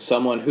 Yeah, because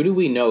who do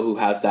we know who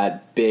has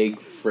that big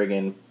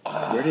friggin',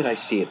 where did I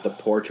see it? The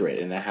portrait,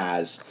 and it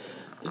has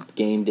the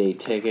game day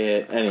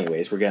ticket.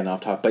 Anyways, we're getting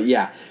off topic. But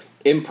yeah,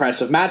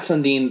 impressive. Matt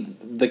Sundin,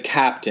 the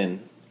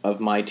captain of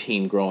my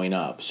team growing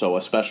up, so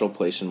a special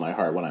place in my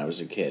heart when I was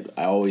a kid.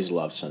 I always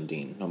loved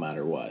Sundin, no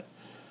matter what.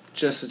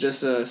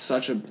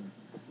 Such a...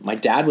 My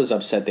dad was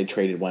upset they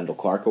traded Wendell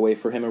Clark away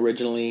for him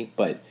originally,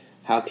 but...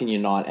 How can you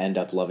not end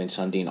up loving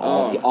Sundin?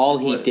 All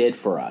he did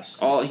for us.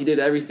 He did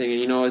everything,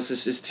 and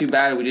it's too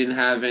bad we didn't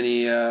have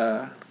any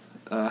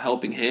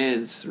helping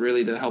hands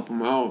really to help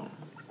him out.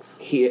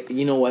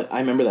 You know what? I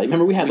remember that.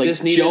 Remember we had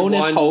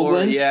Jonas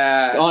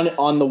Hoagland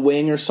on the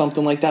wing or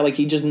something like that. Like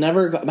he just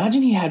never.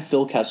 Imagine he had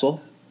Phil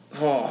Kessel.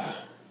 Oh,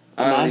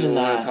 I don't even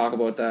want to talk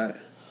about that.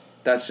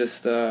 That's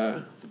just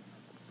that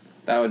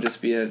would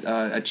just be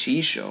a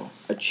cheese show.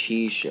 A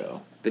cheese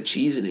show. The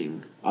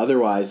cheesening.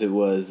 Otherwise, it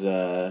was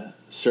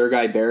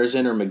Sergei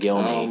Berezin or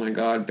McGillney. Oh my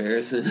God,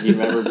 Berezin! You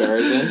remember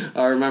Berezin?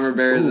 I remember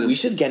Berezin. We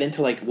should get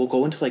into we'll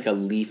go into a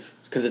Leaf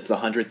because it's the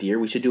 100th year.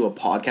 We should do a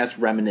podcast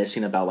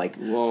reminiscing about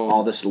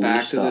all this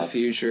Leaf stuff. Back to the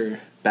Future.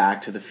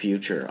 Back to the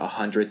Future,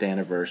 100th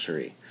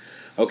anniversary.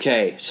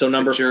 Okay, so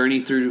a journey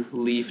through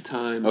Leaf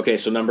time. Okay,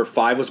 so number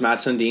 5 was Matt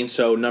Sundin.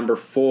 So number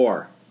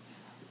 4,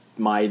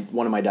 one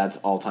of my dad's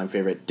all-time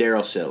favorite,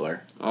 Daryl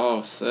Sittler. Oh,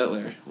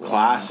 Sittler, wow.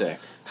 Classic.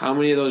 How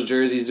many of those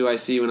jerseys do I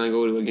see when I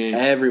go to a game?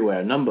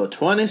 Everywhere. Number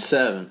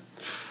 27.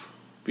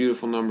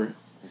 Beautiful number.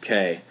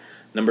 Okay.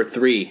 Number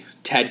 3,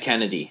 Ted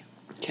Kennedy.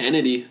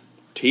 Kennedy.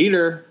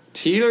 Teeter.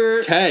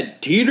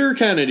 Ted Teeter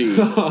Kennedy.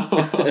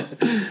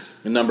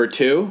 Number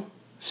 2,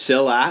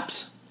 Syl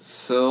Apps.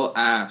 Syl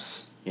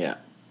Apps. Yeah.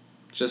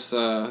 Just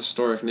a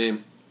historic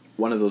name.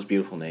 One of those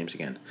beautiful names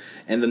again.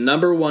 And the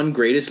number 1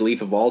 greatest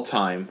Leaf of all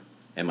time,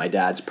 and my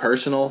dad's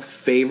personal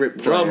favorite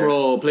player. Drum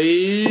roll,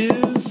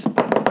 please.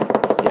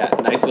 Yeah,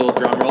 nice little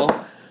drum roll.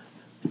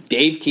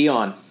 Dave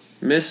Keon.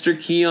 Mr.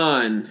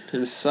 Keon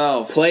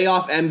himself.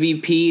 Playoff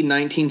MVP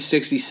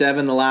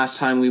 1967, the last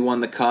time we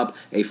won the Cup.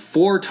 A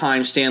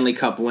 4-time Stanley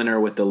Cup winner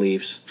with the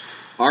Leafs.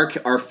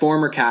 Our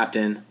former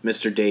captain,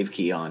 Mr. Dave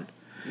Keon.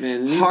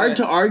 Man, hard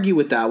to argue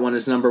with that one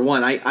as number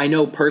 1. I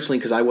know personally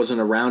because I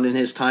wasn't around in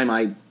his time.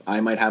 I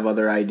might have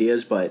other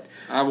ideas, but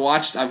I've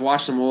watched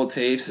some old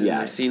tapes and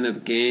I've seen the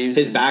games.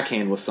 His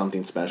backhand was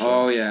something special.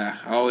 Oh yeah,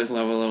 I always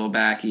love a little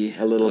backy,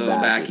 a little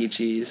backy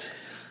cheese.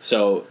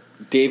 So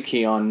Dave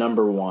Keon,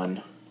 number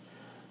 1.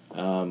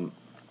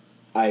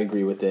 I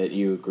agree with it.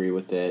 You agree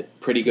with it.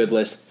 Pretty good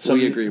list.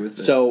 We agree with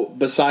it. So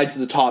besides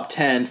the top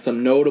 10,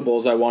 some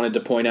notables I wanted to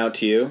point out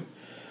to you.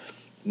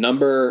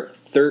 Number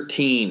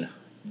 13,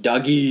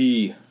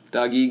 Dougie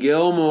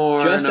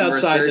Gilmore. Just number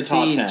outside 13, the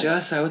top 10.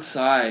 Just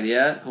outside,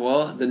 yeah.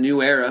 Well, the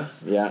new era.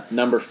 Yeah.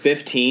 Number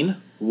 15,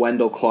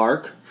 Wendell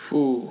Clark.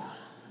 Ooh,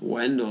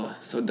 Wendell.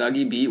 So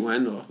Dougie beat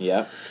Wendell.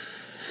 Yeah.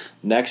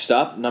 Next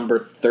up, number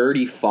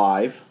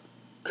 35,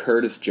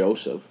 Curtis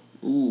Joseph.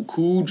 Ooh,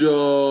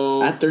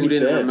 Cujo. At 35th. Who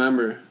didn't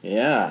remember?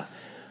 Yeah.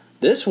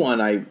 This one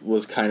I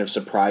was kind of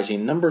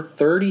surprising. Number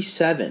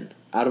 37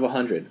 out of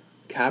 100,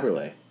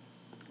 Caberlet.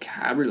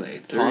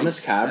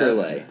 Thomas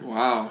Caberlet.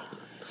 Wow.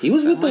 He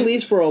was with the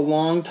Leafs for a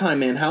long time,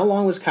 man. How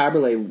long was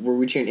Caberlet? Were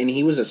we cheering? And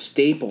he was a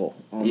staple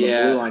on the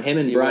blue line. Him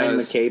and Brian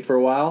McCabe for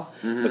a while.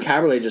 Mm-hmm. But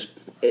Caberlet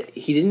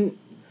he didn't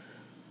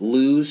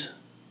lose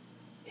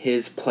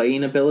his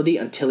playing ability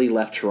until he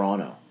left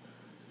Toronto.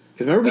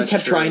 Because remember, we That's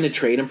kept true. trying to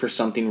trade him for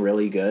something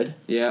really good.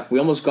 Yeah. We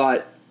almost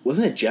got,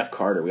 wasn't it Jeff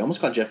Carter? We almost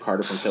got Jeff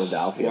Carter from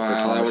Philadelphia Wow, for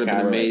that Thomas would've been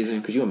Caberlet.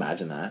 amazing. Could you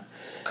imagine that?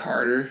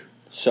 Carter.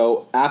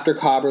 So after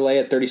Caberlet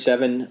at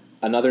 37,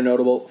 another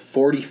notable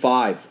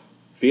 45,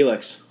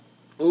 Felix.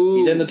 Ooh.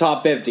 He's in the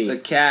top 50. The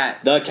cat.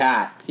 The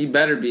cat. He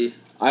better be.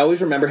 I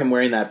always remember him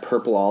wearing that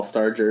purple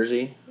All-Star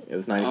jersey. It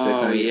was 96,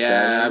 Oh 97.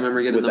 yeah, I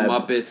remember getting with the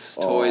that- Muppets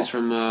Oh. toys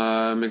from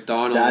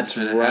McDonald's. That's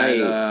and it right.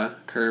 had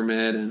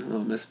Kermit and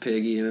little Miss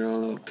Piggy and her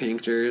own little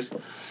pictures.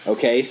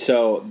 Okay,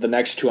 so the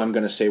next two I'm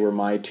going to say were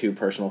my two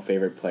personal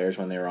favorite players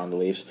when they were on the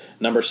Leafs.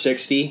 Number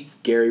 60,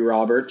 Gary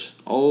Roberts,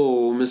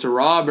 Oh, Mr.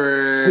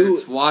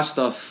 Roberts, watch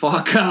the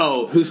fuck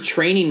out. whose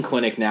training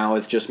clinic now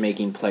is just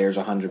making players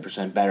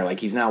 100% better. Like,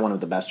 he's now one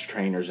of the best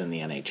trainers in the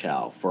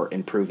NHL for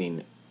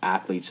improving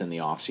athletes in the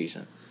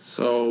offseason.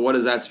 So what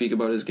does that speak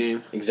about his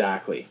game?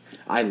 Exactly.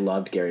 I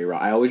loved Gary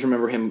Roberts. I always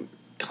remember him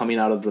coming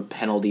out of the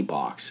penalty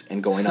box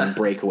and going on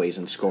breakaways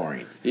and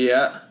scoring.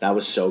 Yeah. That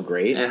was so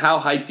great. And how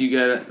hyped do you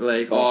get?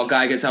 Like,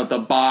 guy gets out the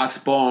box,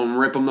 boom,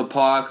 rip him the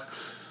puck,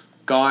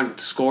 gone,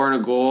 scoring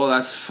a goal.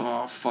 That's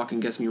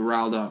fucking gets me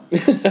riled up.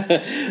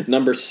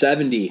 Number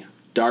 70,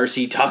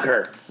 Darcy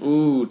Tucker.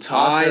 Ooh, Tucker.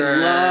 I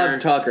love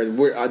Tucker.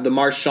 We're, the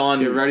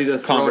Marchand Get ready to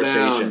throw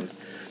conversation. down.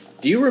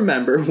 Do you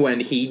remember when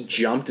he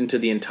jumped into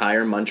the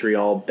entire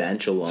Montreal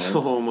bench alone?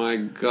 Oh my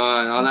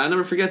god, I'll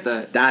never forget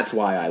that. That's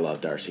why I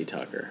love Darcy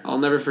Tucker. I'll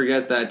never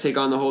forget that. Take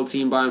on the whole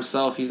team by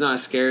himself. He's not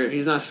scared.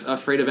 He's not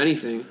afraid of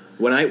anything.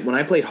 When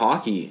I played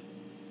hockey,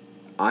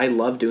 I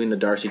loved doing the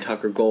Darcy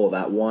Tucker goal.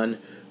 That one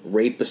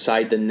right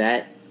beside the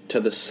net to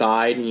the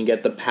side, and you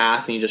get the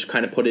pass, and you just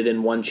kind of put it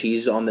in one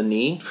cheese on the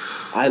knee.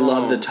 I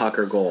love the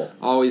Tucker goal.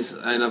 Always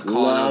end up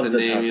calling Love out the the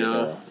name, Tucker you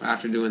know, goal.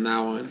 after doing that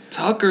one.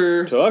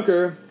 Tucker.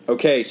 Tucker.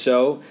 Okay,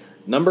 so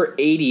number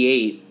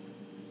 88,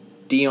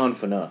 Dion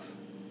Phaneuf.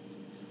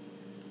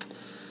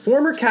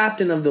 Former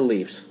captain of the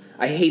Leafs.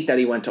 I hate that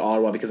he went to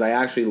Ottawa because I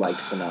actually liked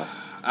Phaneuf.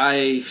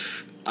 I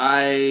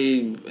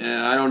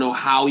don't know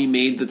how he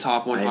made the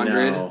top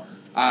 100. know.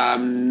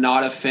 I'm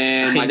not a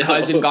fan. I My know.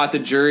 cousin got the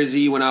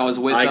jersey when I was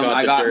with I him. got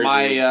I the got jersey.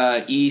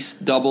 my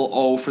East double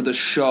O for the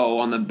show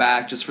on the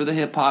back, just for the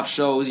hip hop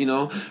shows, you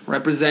know,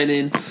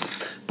 representing.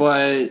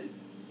 But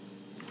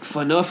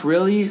Phaneuf,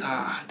 really?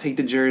 Take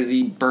the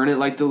jersey, burn it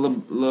like the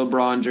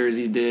LeBron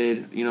jerseys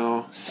did. You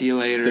know, see you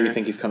later. So you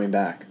think he's coming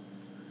back?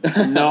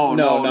 No,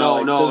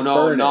 just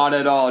burn it. not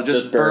at all.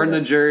 Just Just burn burn the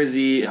it.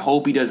 jersey.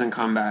 Hope he doesn't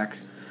come back.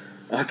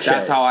 Okay.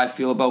 That's how I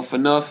feel about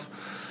Phaneuf.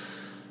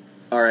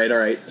 All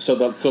right. So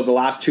the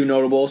last two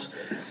notables,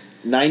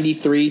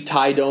 93,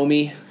 Ty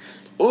Domi.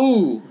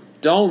 Ooh,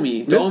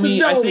 Domi.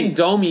 Domi. I think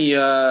Domi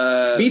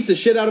Beats the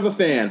shit out of a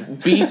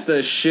fan. beats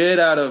the shit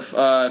out of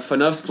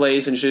Phaneuf's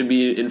place and should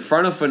be in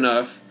front of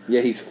Phaneuf.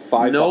 Yeah, he's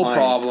 5 No behind.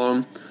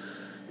 problem.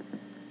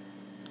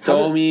 How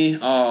Domi.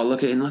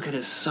 Look at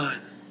his son.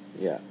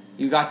 Yeah.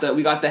 We got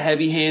the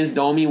heavy hands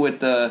Domi with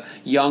the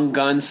young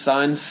gun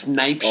son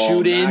snipe Oh,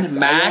 shooting.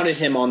 Max. I wanted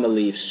him on the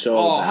Leafs so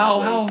badly.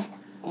 how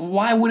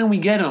why wouldn't we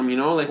get him? You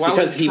know, like why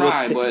Because would we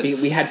try? was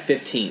we had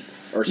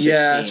 15th or 16th.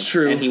 Yeah, that's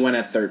true. And he went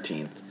at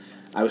 13th.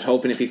 I was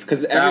hoping if he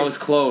because that was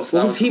close.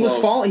 That was he close.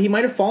 was fall. He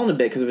might have fallen a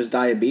bit because of his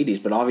diabetes,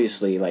 but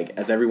obviously, like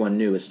as everyone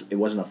knew, it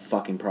wasn't a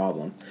fucking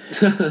problem.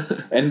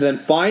 And then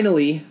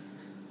finally,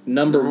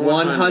 number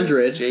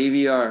 100,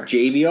 JVR.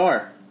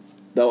 JVR,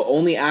 the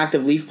only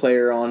active Leaf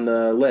player on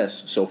the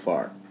list so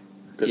far.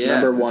 Because Yeah,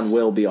 number 1 that's-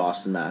 will be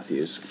Austin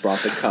Matthews. Brought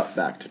the cup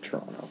back to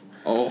Toronto.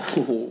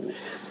 Oh.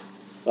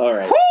 All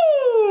right.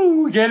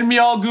 Woo! Getting me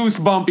all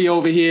goosebumpy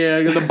over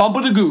here. The bump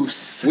of the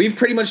goose. We've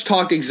pretty much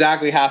talked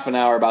exactly half an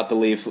hour about the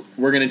Leafs.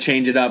 We're going to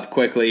change it up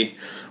quickly.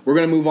 We're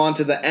going to move on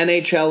to the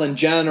NHL in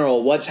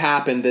general. What's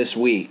happened this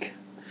week?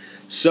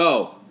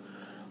 So,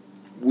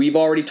 we've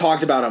already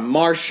talked about a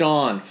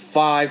Marchand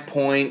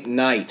 5-point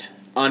night.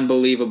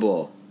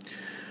 Unbelievable.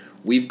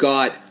 We've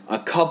got a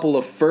couple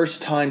of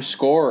first-time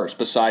scorers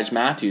besides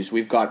Matthews.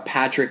 We've got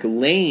Patrick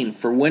Lane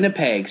for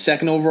Winnipeg,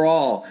 second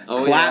overall.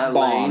 Clap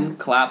bomb. Lane,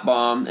 clap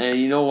bomb. And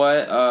you know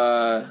what?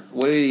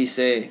 What did he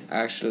say,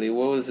 actually?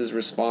 What was his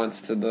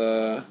response to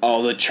the...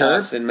 Oh, the chirp.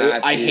 Austin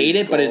Matthews I hate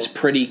it, but it's goals?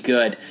 pretty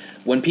good.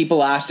 When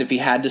people asked if he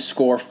had to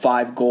score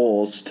 5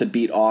 goals to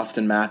beat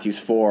Austin Matthews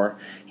 4,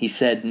 he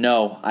said,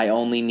 "No, I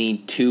only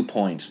need 2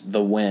 points,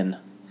 the win."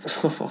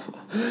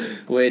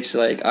 Which,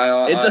 like,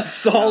 It's a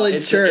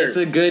solid chirp. It's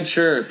a good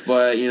chirp,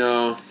 but, you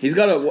know... He's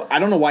got a... I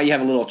don't know why you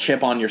have a little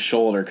chip on your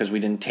shoulder because we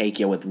didn't take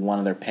you with one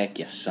other pick,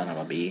 you son of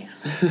a bee.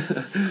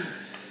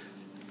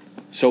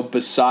 So,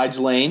 besides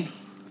Lane...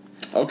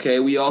 Okay,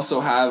 we also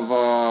have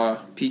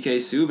PK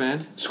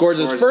Subban. Scores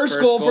his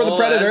first goal for the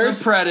Predators. As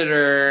a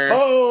Predator.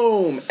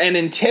 Boom! And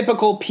in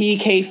typical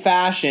PK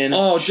fashion,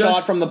 shot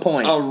just from the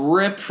point. A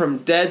rip from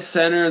dead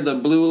center, the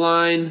blue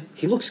line.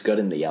 He looks good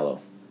in the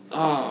yellow.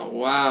 Oh,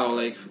 wow.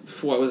 Like,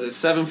 what was it,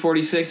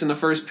 7:46 in the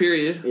first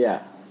period?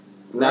 Yeah.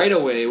 Right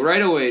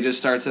away, just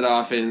starts it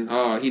off, and,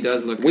 he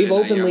does look good. We've in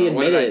that openly yellow.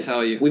 What admitted. did I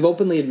tell you? We've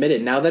openly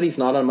admitted now that he's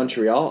not on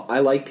Montreal. I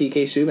like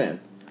PK Subban.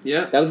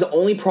 Yeah. That was the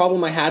only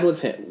problem I had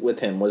with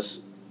him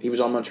was he was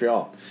on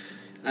Montreal.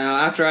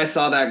 After I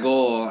saw that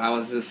goal, I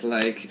was just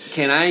like,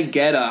 can I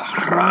get a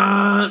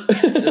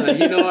like,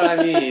 you know what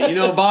I mean? You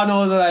know, Bob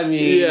knows what I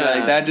mean. Yeah.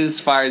 Like, that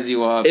just fires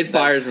you up. It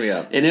fires me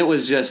up. And it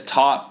was just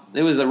top.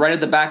 It was right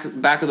at the back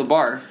of the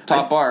bar.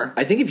 Bar.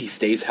 I think if he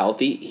stays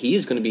healthy, he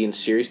is going to be in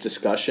serious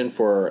discussion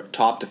for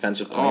top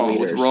defensive point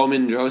leaders. With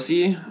Roman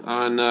Josi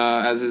on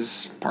as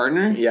his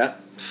partner? Yeah.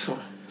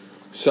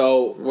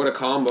 So, what a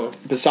combo.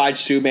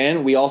 Besides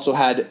Subban, we also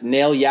had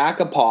Nail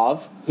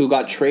Yakupov, who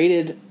got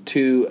traded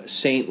to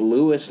St.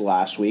 Louis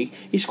last week.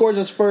 He scores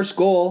his first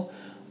goal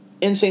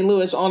in St.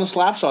 Louis on a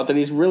slap shot that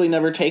he's really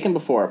never taken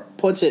before.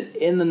 Puts it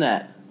in the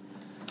net.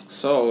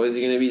 So, is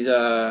he going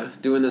to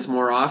be doing this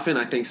more often?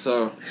 I think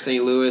so.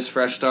 St. Louis,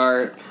 fresh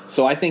start.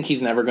 So I think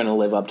he's never going to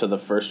live up to the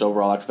first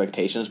overall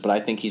expectations, but I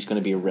think he's going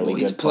to be a really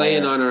good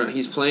player.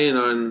 He's playing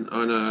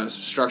on a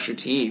structured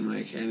team.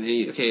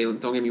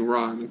 Don't get me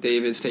wrong.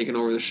 McDavid's taking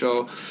over the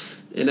show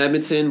in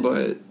Edmonton,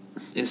 but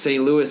in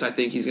St. Louis, I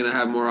think he's going to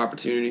have more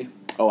opportunity.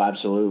 Oh,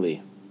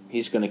 absolutely.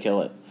 He's going to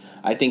kill it.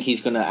 I think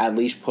he's going to at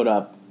least put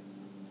up,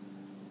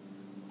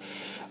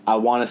 I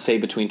want to say,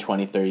 between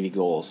 20 and 30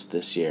 goals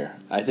this year.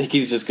 I think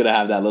he's just going to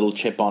have that little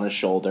chip on his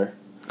shoulder.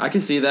 I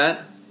can see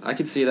that. I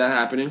could see that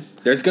happening.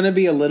 There's going to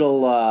be a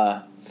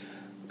little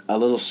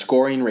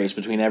scoring race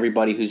between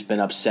everybody who's been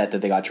upset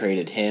that they got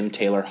traded. Him,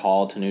 Taylor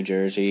Hall to New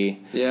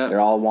Jersey. Yeah. They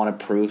all want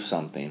to prove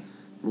something.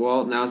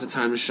 Well, now's the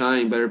time to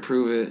shine. Better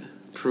prove it.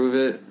 Prove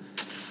it.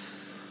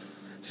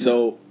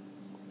 So,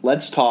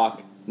 let's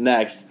talk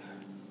next.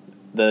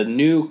 The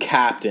new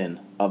captain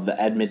of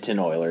the Edmonton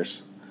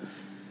Oilers,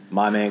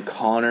 my man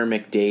Connor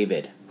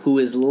McDavid, who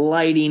is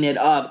lighting it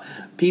up.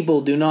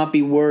 People, do not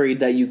be worried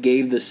that you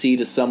gave the C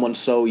to someone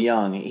so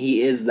young.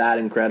 He is that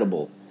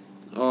incredible.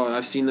 Oh,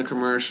 I've seen the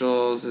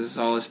commercials. There's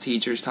all his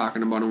teachers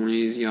talking about him when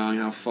he was young,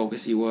 how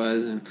focused he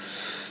was, and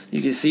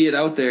you can see it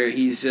out there.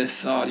 He's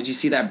just, did you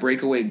see that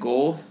breakaway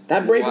goal?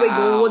 That breakaway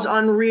goal was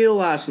unreal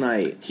last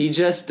night. He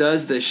just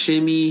does the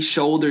shimmy,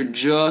 shoulder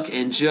juke,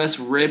 and just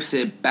rips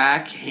it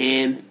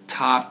backhand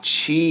top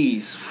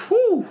cheese.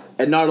 Whew.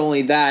 And not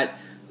only that,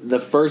 the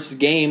first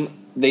game,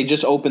 they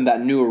just opened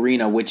that new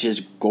arena, which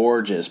is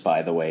gorgeous,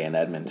 by the way, in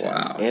Edmonton.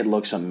 Wow. It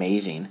looks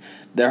amazing.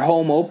 Their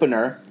home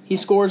opener, he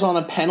scores on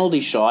a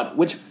penalty shot,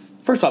 which,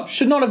 first off,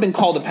 should not have been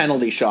called a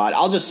penalty shot.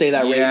 I'll just say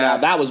that right now.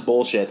 That was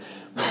bullshit.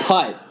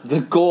 But the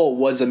goal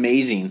was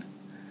amazing.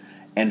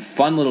 And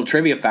fun little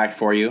trivia fact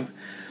for you.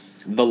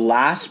 The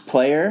last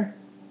player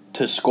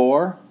to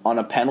score on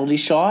a penalty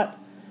shot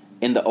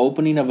in the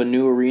opening of a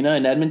new arena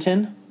in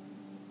Edmonton,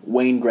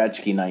 Wayne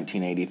Gretzky,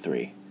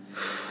 1983.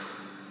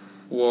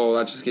 Whoa,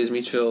 that just gives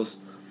me chills.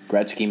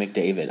 Gretzky,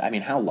 McDavid. I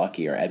mean, how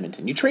lucky are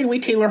Edmonton? You trade away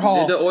Taylor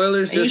Hall. Did the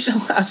Oilers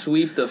just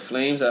sweep the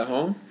Flames at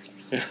home?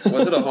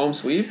 Was it a home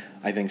sweep?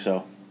 I think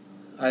so.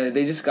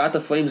 They just got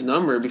the Flames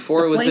number.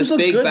 Before The it was Flames this look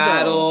big good,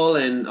 battle, though.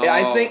 and Yeah,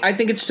 I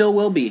think it still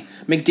will be.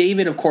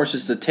 McDavid, of course,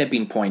 is the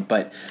tipping point,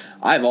 but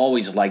I've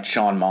always liked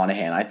Sean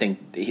Monahan. I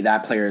think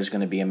that player is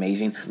going to be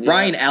amazing. Yeah.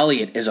 Brian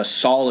Elliott is a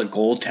solid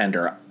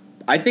goaltender.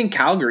 I think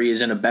Calgary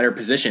is in a better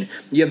position.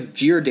 You have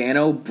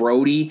Giordano,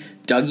 Brody,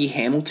 Dougie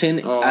Hamilton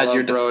as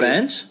your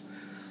defense.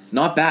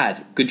 Not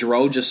bad.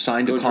 Gaudreau just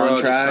signed a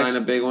contract. Just signed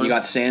a big one. You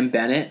got Sam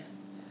Bennett.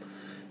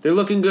 They're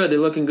looking good.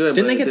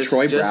 Didn't they get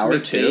Troy Brouwer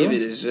too? McDavid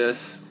is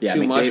just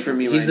too much for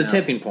me right now. He's the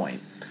tipping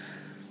point.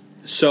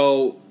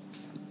 So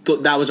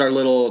that was our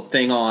little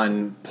thing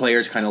on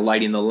players kind of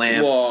lighting the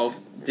lamp. Well,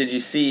 did you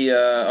see?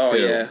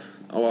 Yeah.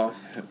 Oh well,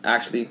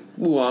 actually,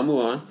 move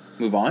on.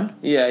 Move on?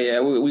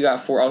 Yeah. We got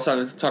four. I was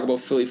talking to talk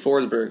about Philly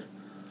Forsberg.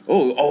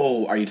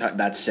 Oh, are you talking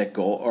that sick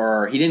goal?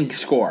 Or he didn't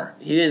score?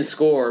 He didn't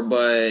score,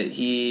 but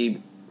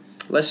he.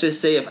 Let's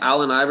just say if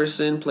Allen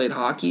Iverson played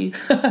hockey,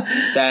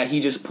 that he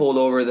just pulled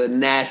over the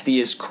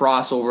nastiest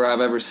crossover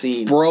I've ever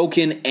seen.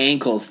 Broken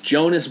ankles.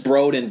 Jonas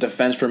Brodin,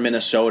 defense for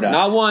Minnesota.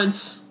 Not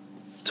once,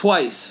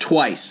 twice.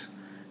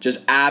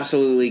 Just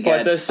absolutely gets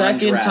But the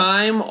second undressed.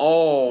 time,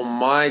 oh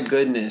my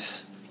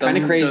goodness. Kind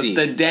of crazy.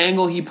 The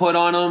dangle he put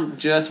on him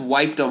just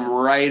wiped him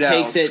right out.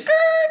 Takes it.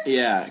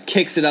 Yeah,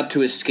 kicks it up to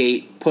his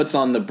skate, puts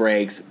on the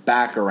brakes,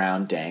 back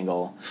around,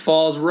 dangle.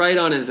 Falls right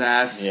on his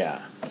ass.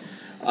 Yeah.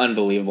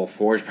 Unbelievable.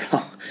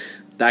 Forsberg.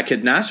 That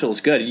kid,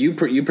 Nashville's good. You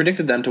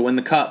predicted them to win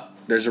the cup.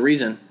 There's a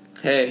reason.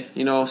 Hey,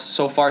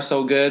 so far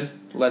so good.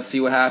 Let's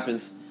see what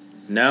happens.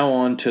 Now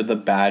on to the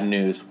bad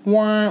news.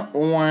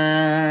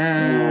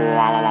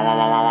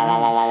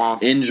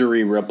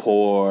 Injury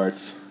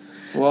reports.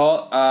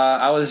 Well,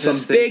 I was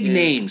just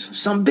thinking,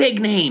 Some big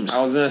names.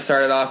 I was going to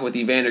start it off with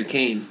Evander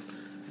Kane.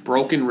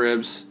 Broken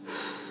ribs.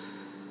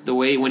 The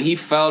way when he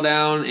fell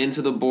down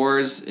into the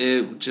boards,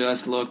 it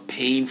just looked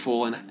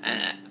painful, and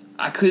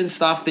I couldn't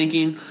stop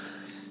thinking,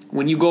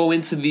 when you go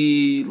into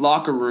the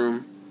locker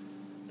room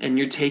and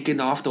you're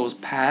taking off those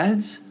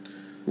pads,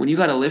 when you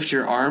got to lift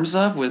your arms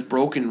up with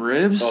broken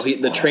ribs.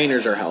 The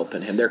trainers are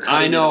helping him. They're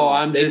cutting I know. It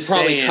off. I'm They'd just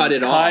probably saying, cut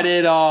it off. Cut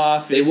it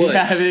off. They if would. you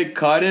have it,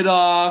 cut it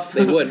off.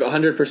 They would.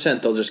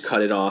 100%. They'll just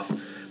cut it off.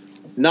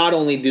 not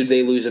only did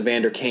they lose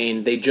Evander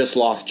Kane, they just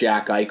lost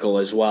Jack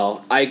Eichel as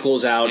well.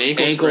 Eichel's out,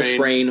 ankle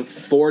sprain,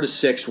 4 to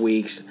 6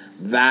 weeks.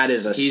 That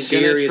is a he's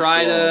serious gonna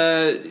try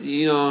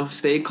blow. to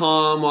stay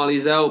calm while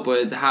he's out,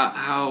 but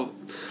how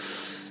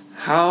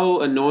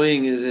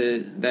annoying is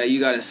it that you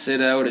got to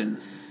sit out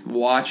and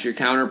watch your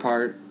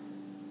counterpart,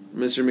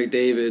 Mr.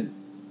 McDavid?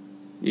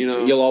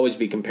 You'll always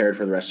be compared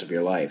for the rest of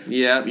your life.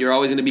 Yeah, you're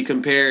always going to be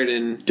compared,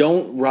 and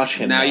don't rush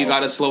him. Now you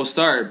got a slow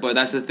start, but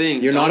that's the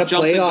thing. You're not a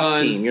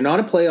playoff team. You're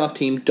not a playoff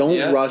team.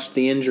 Don't rush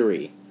the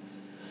injury.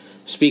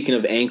 Speaking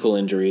of ankle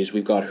injuries,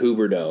 we've got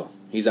Huberdeau.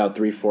 He's out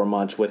 3-4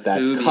 months with that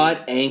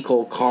cut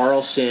ankle.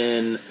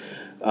 Carlson,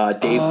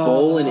 Dave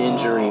Bolin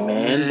injury.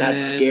 Man,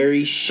 that's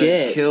scary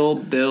shit. The Kill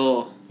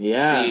Bill.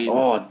 Yeah. Scene.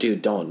 Oh,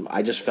 dude, don't.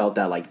 I just felt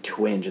that like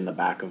twinge in the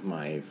back of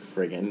my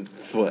friggin'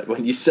 foot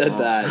when you said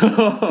that.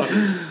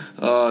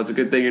 Oh, it's a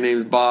good thing your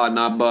name's Bod,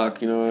 not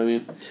Buck. You know what I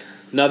mean?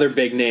 Another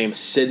big name,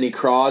 Sidney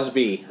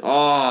Crosby.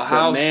 Oh,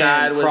 how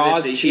sad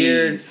was it to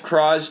hear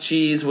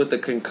Crosby with the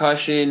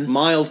concussion?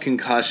 Mild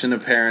concussion,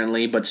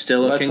 apparently, but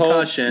still a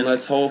concussion.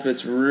 Let's hope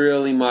it's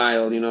really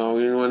mild. We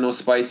don't want no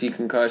spicy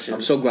concussion.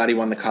 I'm so glad he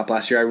won the Cup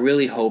last year. I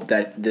really hope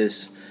that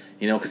this,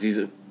 because he's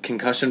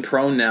concussion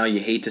prone now.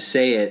 You hate to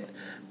say it,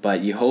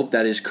 but you hope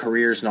that his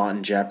career's not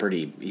in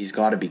jeopardy. He's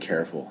got to be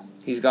careful.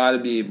 He's got to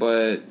be,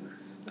 but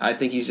I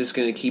think he's just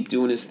going to keep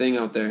doing his thing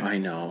out there. I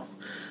know.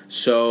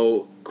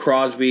 So,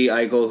 Crosby,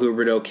 Eichel,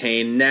 Huberdeau,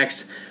 Kane.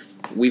 Next,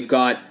 we've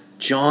got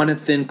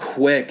Jonathan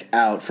Quick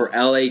out for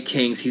LA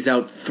Kings. He's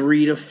out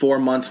 3 to 4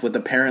 months with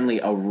apparently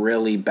a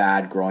really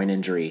bad groin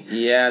injury.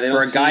 Yeah,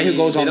 for a guy who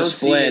goes on the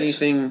splits. They don't see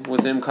anything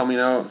with him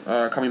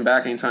coming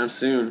back anytime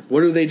soon.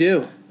 What do? They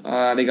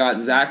got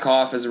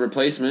Zakhoff as a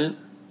replacement.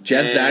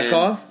 Jeff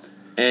Zakhoff?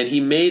 And he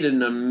made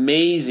an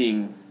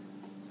amazing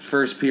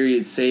first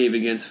period save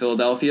against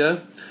Philadelphia.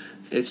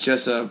 It's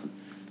just a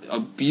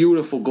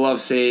beautiful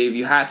glove save.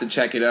 You had to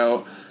check it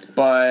out.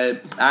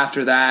 But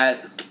after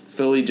that,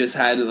 Philly just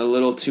had a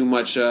little too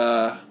much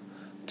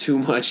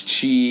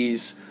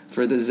cheese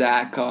for the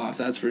Zakhoff,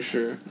 that's for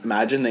sure.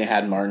 Imagine they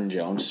had Martin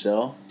Jones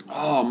still.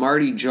 Oh,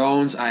 Marty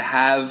Jones. I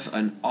have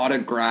an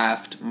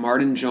autographed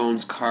Martin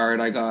Jones card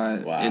I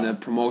got in a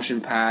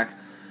promotion pack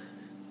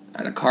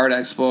at a card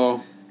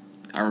expo.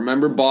 I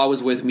remember Bob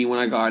was with me when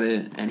I got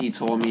it, and he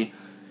told me,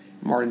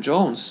 Martin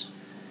Jones,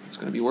 it's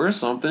going to be worth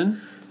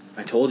something.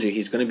 I told you I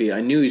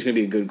knew he's going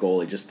to be a good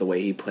goalie, just the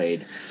way he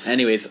played.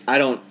 Anyways,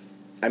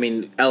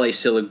 LA's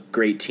still a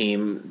great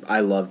team.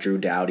 I love Drew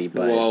Doughty,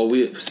 but... Well,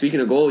 speaking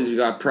of goalies, we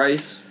got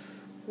Price.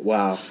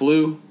 Wow.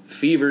 Flu,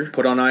 fever.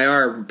 Put on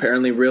IR.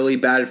 Apparently really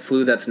bad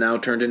flu that's now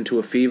turned into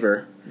a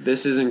fever.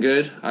 This isn't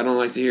good. I don't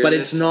like to hear but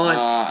this.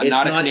 But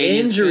it's not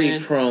injury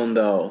prone,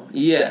 though.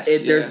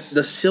 Yes, There's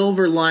the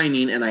silver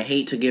lining, and I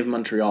hate to give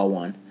Montreal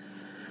one.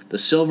 The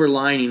silver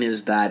lining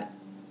is that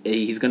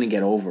he's going to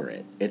get over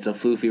it. It's a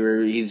flu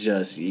fever.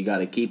 You got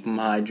to keep him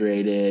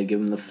hydrated, give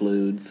him the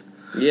fluids.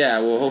 Yeah,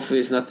 well, hopefully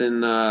it's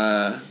nothing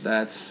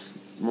that's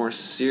more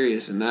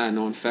serious than that.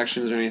 No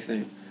infections or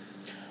anything.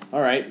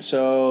 All right,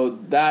 so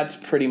that's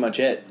pretty much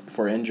it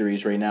for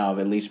injuries right now of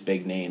at least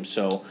big names.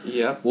 So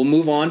we'll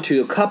move on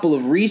to a couple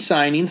of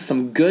re-signings,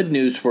 some good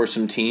news for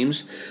some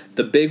teams.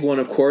 The big one,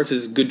 of course,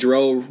 is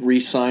Gaudreau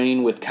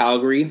re-signing with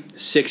Calgary,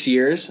 6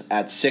 years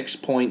at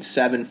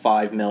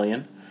 $6.75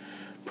 million.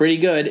 Pretty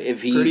good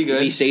if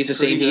he stays the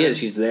same he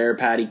is. He's there,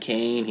 Patty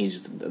Kane.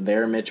 He's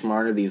there, Mitch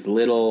Marner. These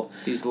little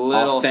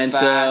offensive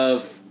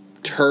fast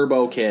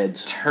turbo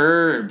kids.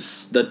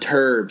 The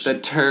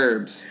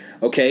Turbs.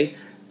 Okay.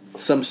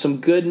 Some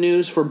good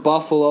news for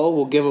Buffalo.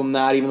 We'll give them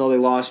that, even though they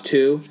lost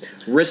 2.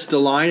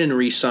 Ristolainen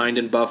re-signed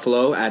in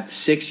Buffalo at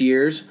 6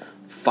 years,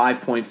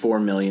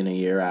 $5.4 million a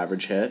year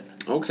average hit.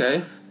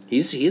 Okay.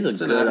 He's a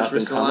good up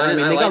and comer.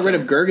 They got rid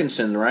of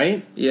Gergensen,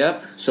 right?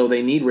 Yep. So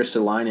they need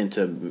Ristolainen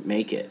to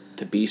make it,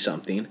 to be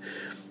something.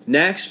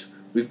 Next,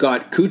 we've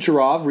got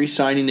Kucherov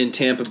re-signing in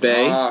Tampa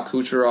Bay.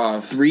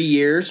 Kucherov. 3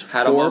 years.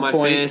 Had him on my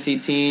fantasy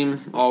team.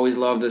 Always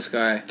loved this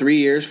guy. 3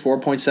 years,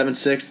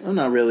 4.76. I'm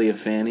not really a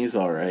fan. He's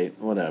all right.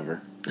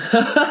 Whatever.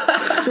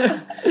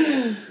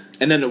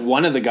 And then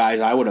one of the guys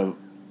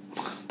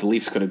the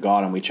Leafs could have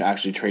got him. We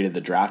actually traded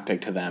the draft pick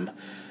to them,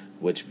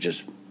 which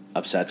just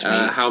upsets me.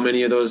 How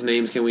many of those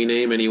names can we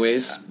name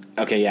anyways?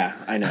 Okay, yeah,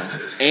 I know.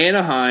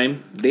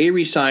 Anaheim, they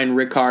re-signed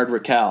Rickard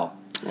Rakell.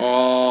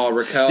 Oh,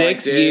 Rakell.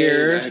 6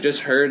 years. I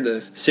just heard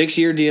this.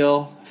 6-year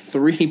deal,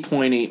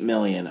 $3.8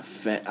 million.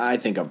 I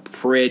think a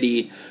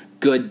pretty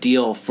good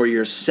deal for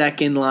your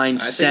second line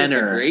center. I think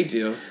it's a great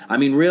deal. I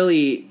mean,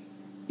 really,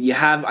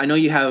 I know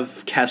you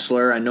have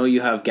Kessler. I know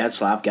you have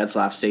Getzlaf.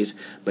 Getzlaf stays.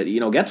 But,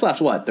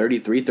 Getzlaf's what,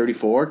 33,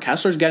 34?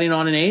 Kessler's getting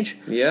on in age?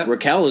 Yeah.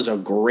 Rakell is a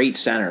great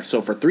center.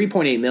 So for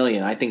 $3.8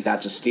 million, I think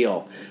that's a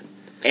steal.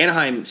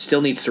 Anaheim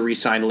still needs to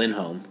re-sign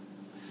Lindholm.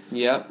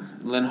 Yep,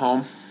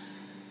 Lindholm.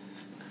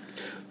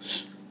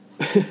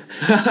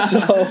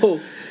 So,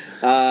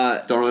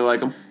 don't really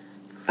like him.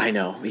 I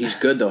know. He's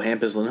good, though.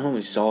 Hampus Lindholm,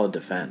 he's solid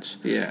defense.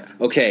 Yeah.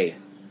 Okay.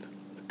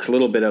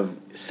 little bit of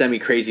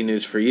semi-crazy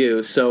news for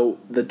you. So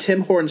the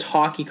Tim Hortons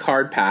hockey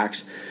card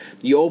packs,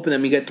 you open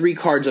them, you get 3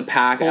 cards a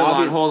pack.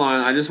 Hold on.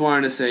 I just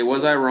wanted to say,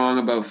 was I wrong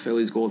about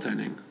Philly's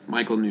goaltending?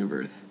 Michael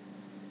Newbirth.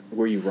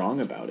 Were you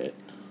wrong about it?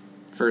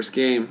 First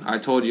game, I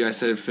told you, I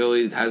said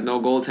Philly has no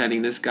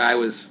goaltending. This guy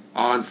was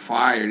on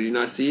fire. Did you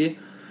not see?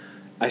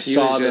 I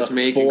saw just the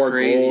making 4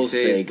 crazy goals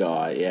saves. they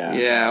got, yeah.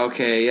 Yeah,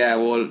 okay, yeah.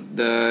 Well,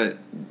 the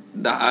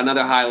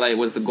another highlight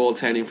was the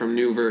goaltending from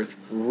Newbirth.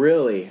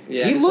 Really?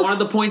 Yeah, I just wanted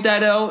to point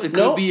that out. It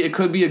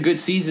could be a good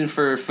season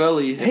for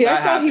Philly. Hey,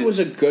 I thought he was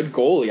a good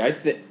goalie.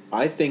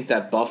 I think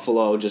that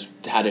Buffalo just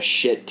had a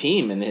shit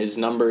team, and his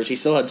numbers, he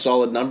still had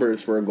solid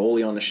numbers for a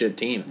goalie on a shit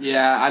team.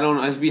 Yeah, I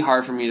don't. It'd be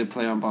hard for me to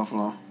play on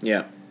Buffalo.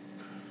 Yeah,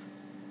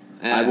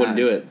 I wouldn't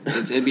do it.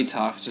 It'd be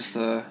tough, just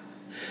the.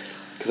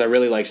 Because I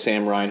really like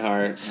Sam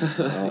Reinhart.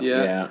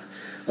 Yeah.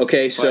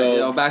 Okay,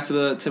 so But, back to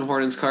the Tim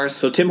Hortons cards.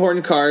 So Tim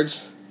Horton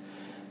cards.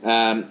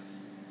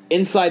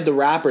 Inside the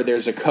wrapper,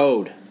 there's a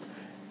code,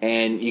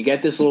 and you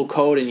get this little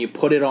code, and you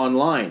put it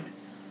online,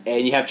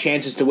 and you have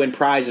chances to win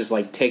prizes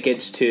like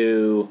tickets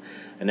to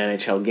an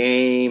NHL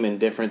game and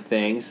different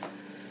things.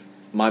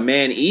 My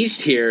man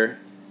East here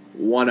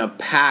won a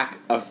pack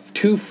of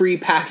 2 free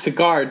packs of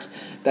cards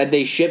that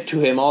they shipped to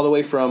him all the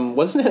way from,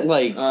 wasn't it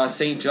like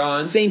St.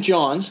 John's? St.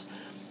 John's.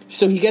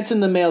 So he gets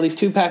in the mail these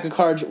 2 pack of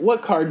cards.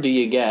 What card do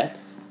you get?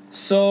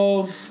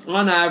 So,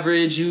 on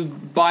average, you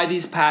buy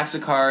these packs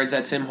of cards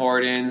at Tim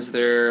Hortons.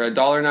 They're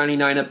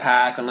 $1.99 a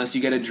pack. Unless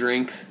you get a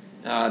drink,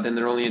 then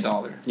they're only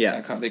 $1.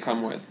 Yeah. They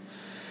come with.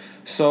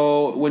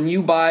 So, when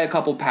you buy a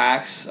couple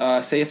packs,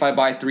 say if I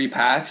buy 3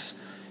 packs,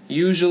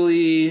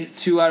 usually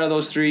 2 out of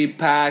those 3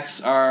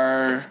 packs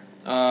are...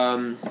 they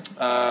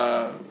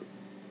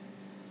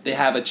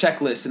have a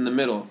checklist in the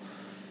middle.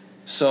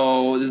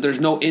 So, there's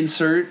no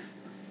insert.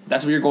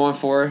 That's what you're going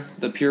for.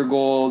 The pure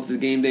gold, the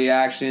game day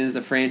actions,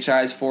 the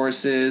franchise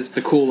forces.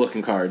 The cool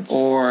looking cards.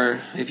 Or,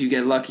 if you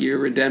get lucky, a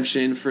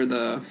redemption for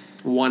the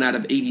 1 out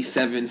of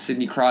 87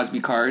 Sidney Crosby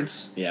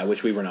cards. Yeah,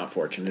 which we were not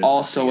fortunate.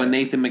 Also, a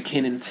Nathan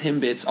McKinnon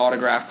Timbits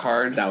autograph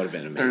card. That would have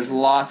been amazing. There's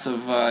lots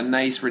of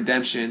nice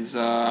redemptions.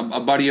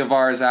 A buddy of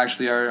ours,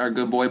 actually, our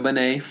good boy,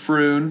 Benet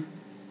Froon.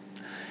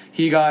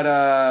 He got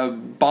a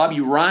Bobby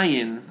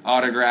Ryan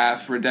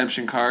autograph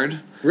redemption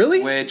card.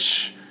 Really?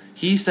 Which...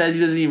 he says he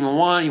doesn't even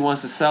want. He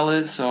wants to sell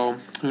it, so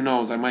who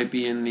knows? I might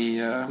be in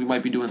the. We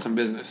might be doing some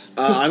business.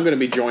 I'm going to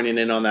be joining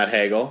in on that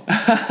haggle.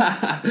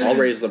 I'll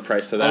raise the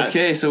price of that.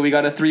 Okay, so we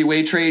got a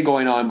 3-way trade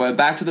going on. But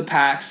back to the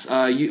packs.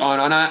 You,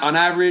 on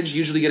average,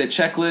 usually get a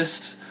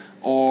checklist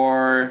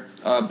or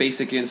a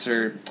basic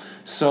insert.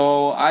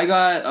 So I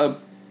got a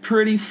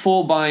pretty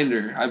full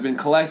binder. I've been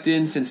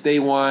collecting since day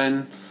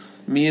one.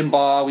 Me and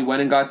Bob, we went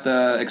and got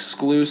the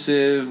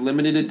exclusive,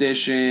 limited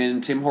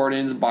edition Tim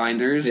Hortons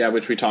binders. Yeah,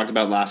 which we talked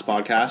about last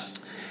podcast.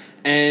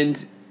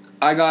 And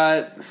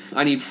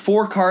I need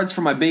 4 cards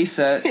for my base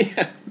set.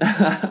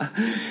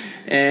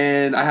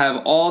 And I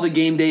have all the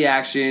game day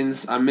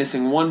actions. I'm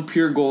missing 1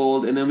 pure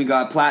gold. And then we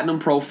got platinum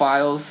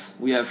profiles.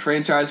 We have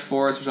franchise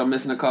force, which I'm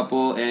missing a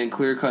couple, and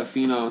clear cut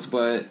phenoms.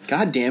 But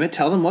God damn it,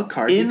 tell them what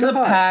card you got. in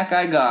the pack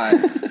I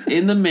got,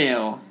 in the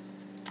mail,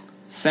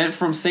 sent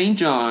from St.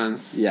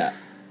 John's. Yeah.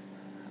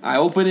 I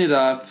open it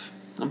up.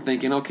 I'm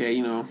thinking, okay,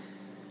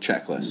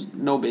 checklist.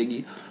 no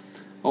biggie.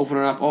 Open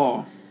it up.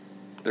 Oh,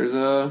 there's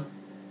a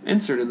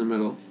insert in the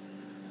middle.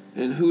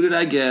 And who did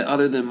I get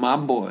other than my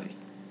boy,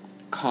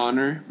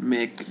 Connor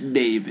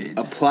McDavid?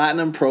 A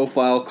platinum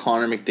profile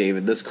Connor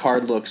McDavid. This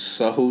card looks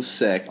so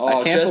sick. Oh,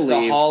 I can't just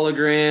believe the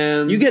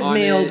hologram. you get on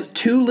mailed it.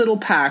 2 little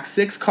packs,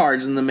 6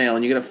 cards in the mail,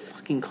 and you get a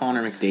fucking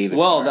Connor McDavid.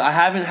 Well, card. I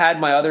haven't had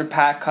my other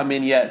pack come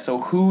in yet, so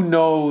who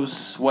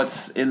knows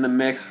what's in the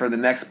mix for the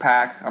next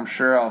pack. I'm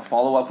sure I'll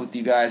follow up with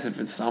you guys if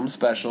it's something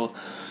special.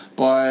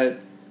 But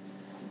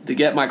to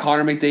get my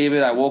Connor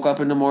McDavid, I woke up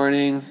in the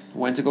morning,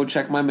 went to go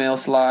check my mail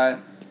slot,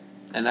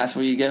 and that's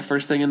what you get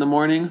first thing in the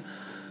morning.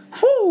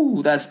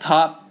 Whoo! That's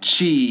top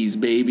cheese,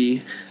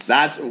 baby.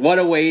 That's what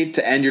a way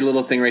to end your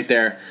little thing right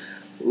there.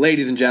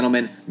 Ladies and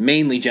gentlemen,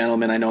 mainly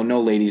gentlemen, I know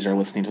no ladies are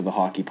listening to the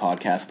hockey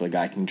podcast, but a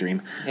guy can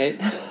dream. Hey.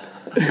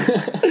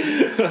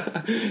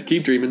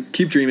 Keep dreaming.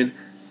 Keep dreaming.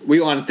 We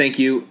want to thank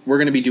you. We're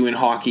going to be doing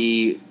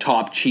hockey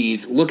Top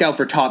Cheese. Look out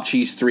for Top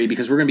Cheese 3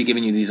 because we're going to be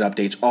giving you these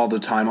updates all the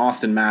time.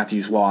 Austin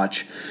Matthews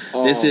watch.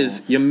 Oh. This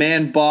is your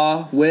man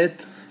Ba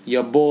with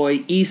Your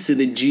boy Issa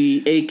the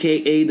G,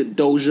 a.k.a. the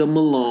Doja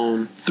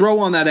Malone. throw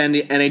on that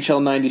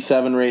NHL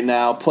 97 right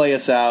now. Play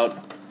us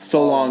out.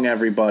 So long,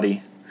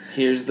 everybody.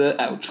 Here's the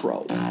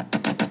outro.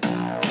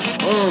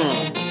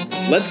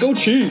 Let's go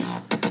cheese.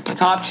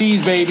 Top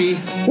cheese, baby.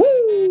 Woo!